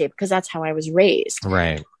 because that's how I was raised.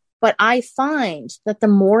 Right. But I find that the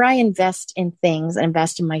more I invest in things and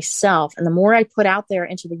invest in myself, and the more I put out there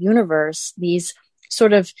into the universe, these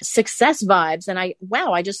sort of success vibes, and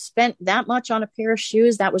I just spent that much on a pair of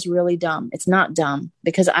shoes. That was really dumb. It's not dumb,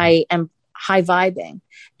 because I am high vibing.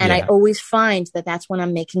 And I always find that that's when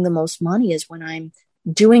I'm making the most money, is when I'm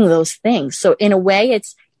doing those things. So in a way,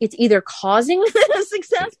 it's either causing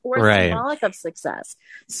success or it's symbolic of success.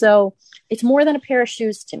 So it's more than a pair of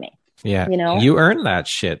shoes to me. Yeah. You earned that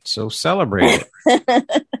shit. So celebrate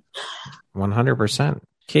it. 100%.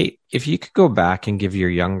 Kate, if you could go back and give your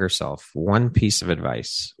younger self one piece of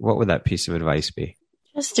advice, what would that piece of advice be?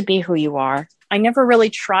 Just to be who you are. I never really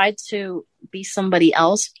tried to be somebody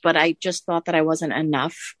else, but I just thought that I wasn't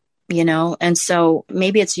enough, and so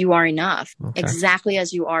maybe it's you are enough. Okay. Exactly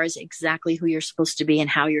as you are is exactly who you're supposed to be and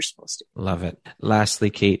how you're supposed to be. Love it. Lastly,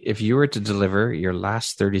 Kate, if you were to deliver your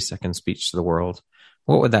last 30-second speech to the world,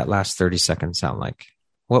 what would that last 30 seconds sound like?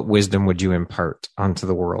 What wisdom would you impart onto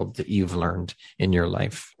the world that you've learned in your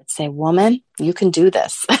life? I'd say, woman, you can do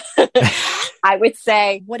this. I would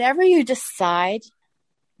say, whatever you decide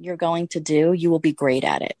you're going to do, you will be great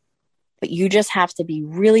at it. But you just have to be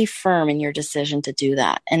really firm in your decision to do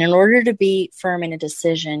that. And in order to be firm in a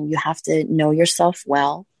decision, you have to know yourself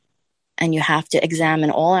well, and you have to examine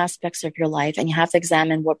all aspects of your life, and you have to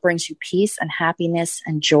examine what brings you peace and happiness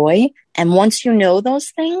and joy. And once you know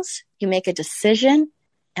those things, you make a decision,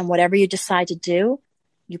 and whatever you decide to do,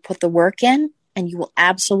 you put the work in, and you will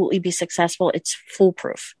absolutely be successful. It's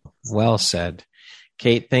foolproof. Well said.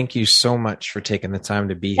 Kate, thank you so much for taking the time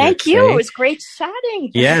to be here. Thank you. It was great chatting.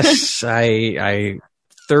 Yes, I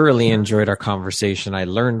thoroughly enjoyed our conversation. I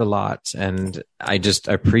learned a lot, and I just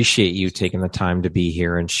appreciate you taking the time to be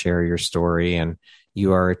here and share your story. And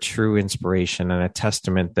you are a true inspiration and a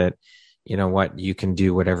testament that, you can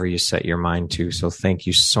do whatever you set your mind to. So thank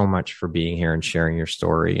you so much for being here and sharing your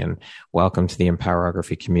story, and welcome to the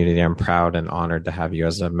Empowerography community. I'm proud and honored to have you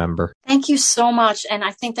as a member. Thank you so much. And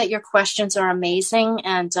I think that your questions are amazing,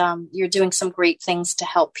 and you're doing some great things to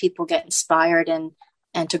help people get inspired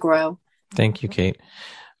and to grow. Thank you, Kate.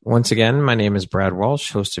 Once again, my name is Brad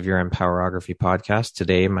Walsh, host of your Empowerography podcast.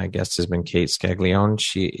 Today, my guest has been Kate Scaglione.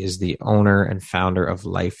 She is the owner and founder of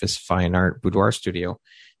Life is Fine Art Boudoir Studio.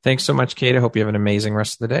 Thanks so much, Kate. I hope you have an amazing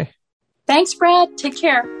rest of the day. Thanks, Brad. Take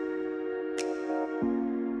care.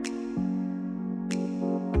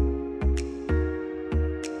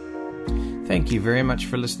 Thank you very much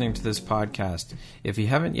for listening to this podcast. If you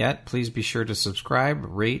haven't yet, please be sure to subscribe,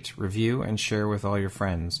 rate, review, and share with all your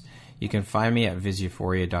friends. You can find me at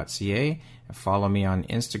viseuphoria.ca and follow me on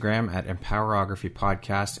Instagram at Empowerography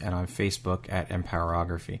Podcast and on Facebook at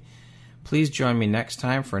Empowerography. Please join me next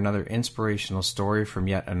time for another inspirational story from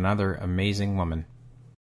yet another amazing woman.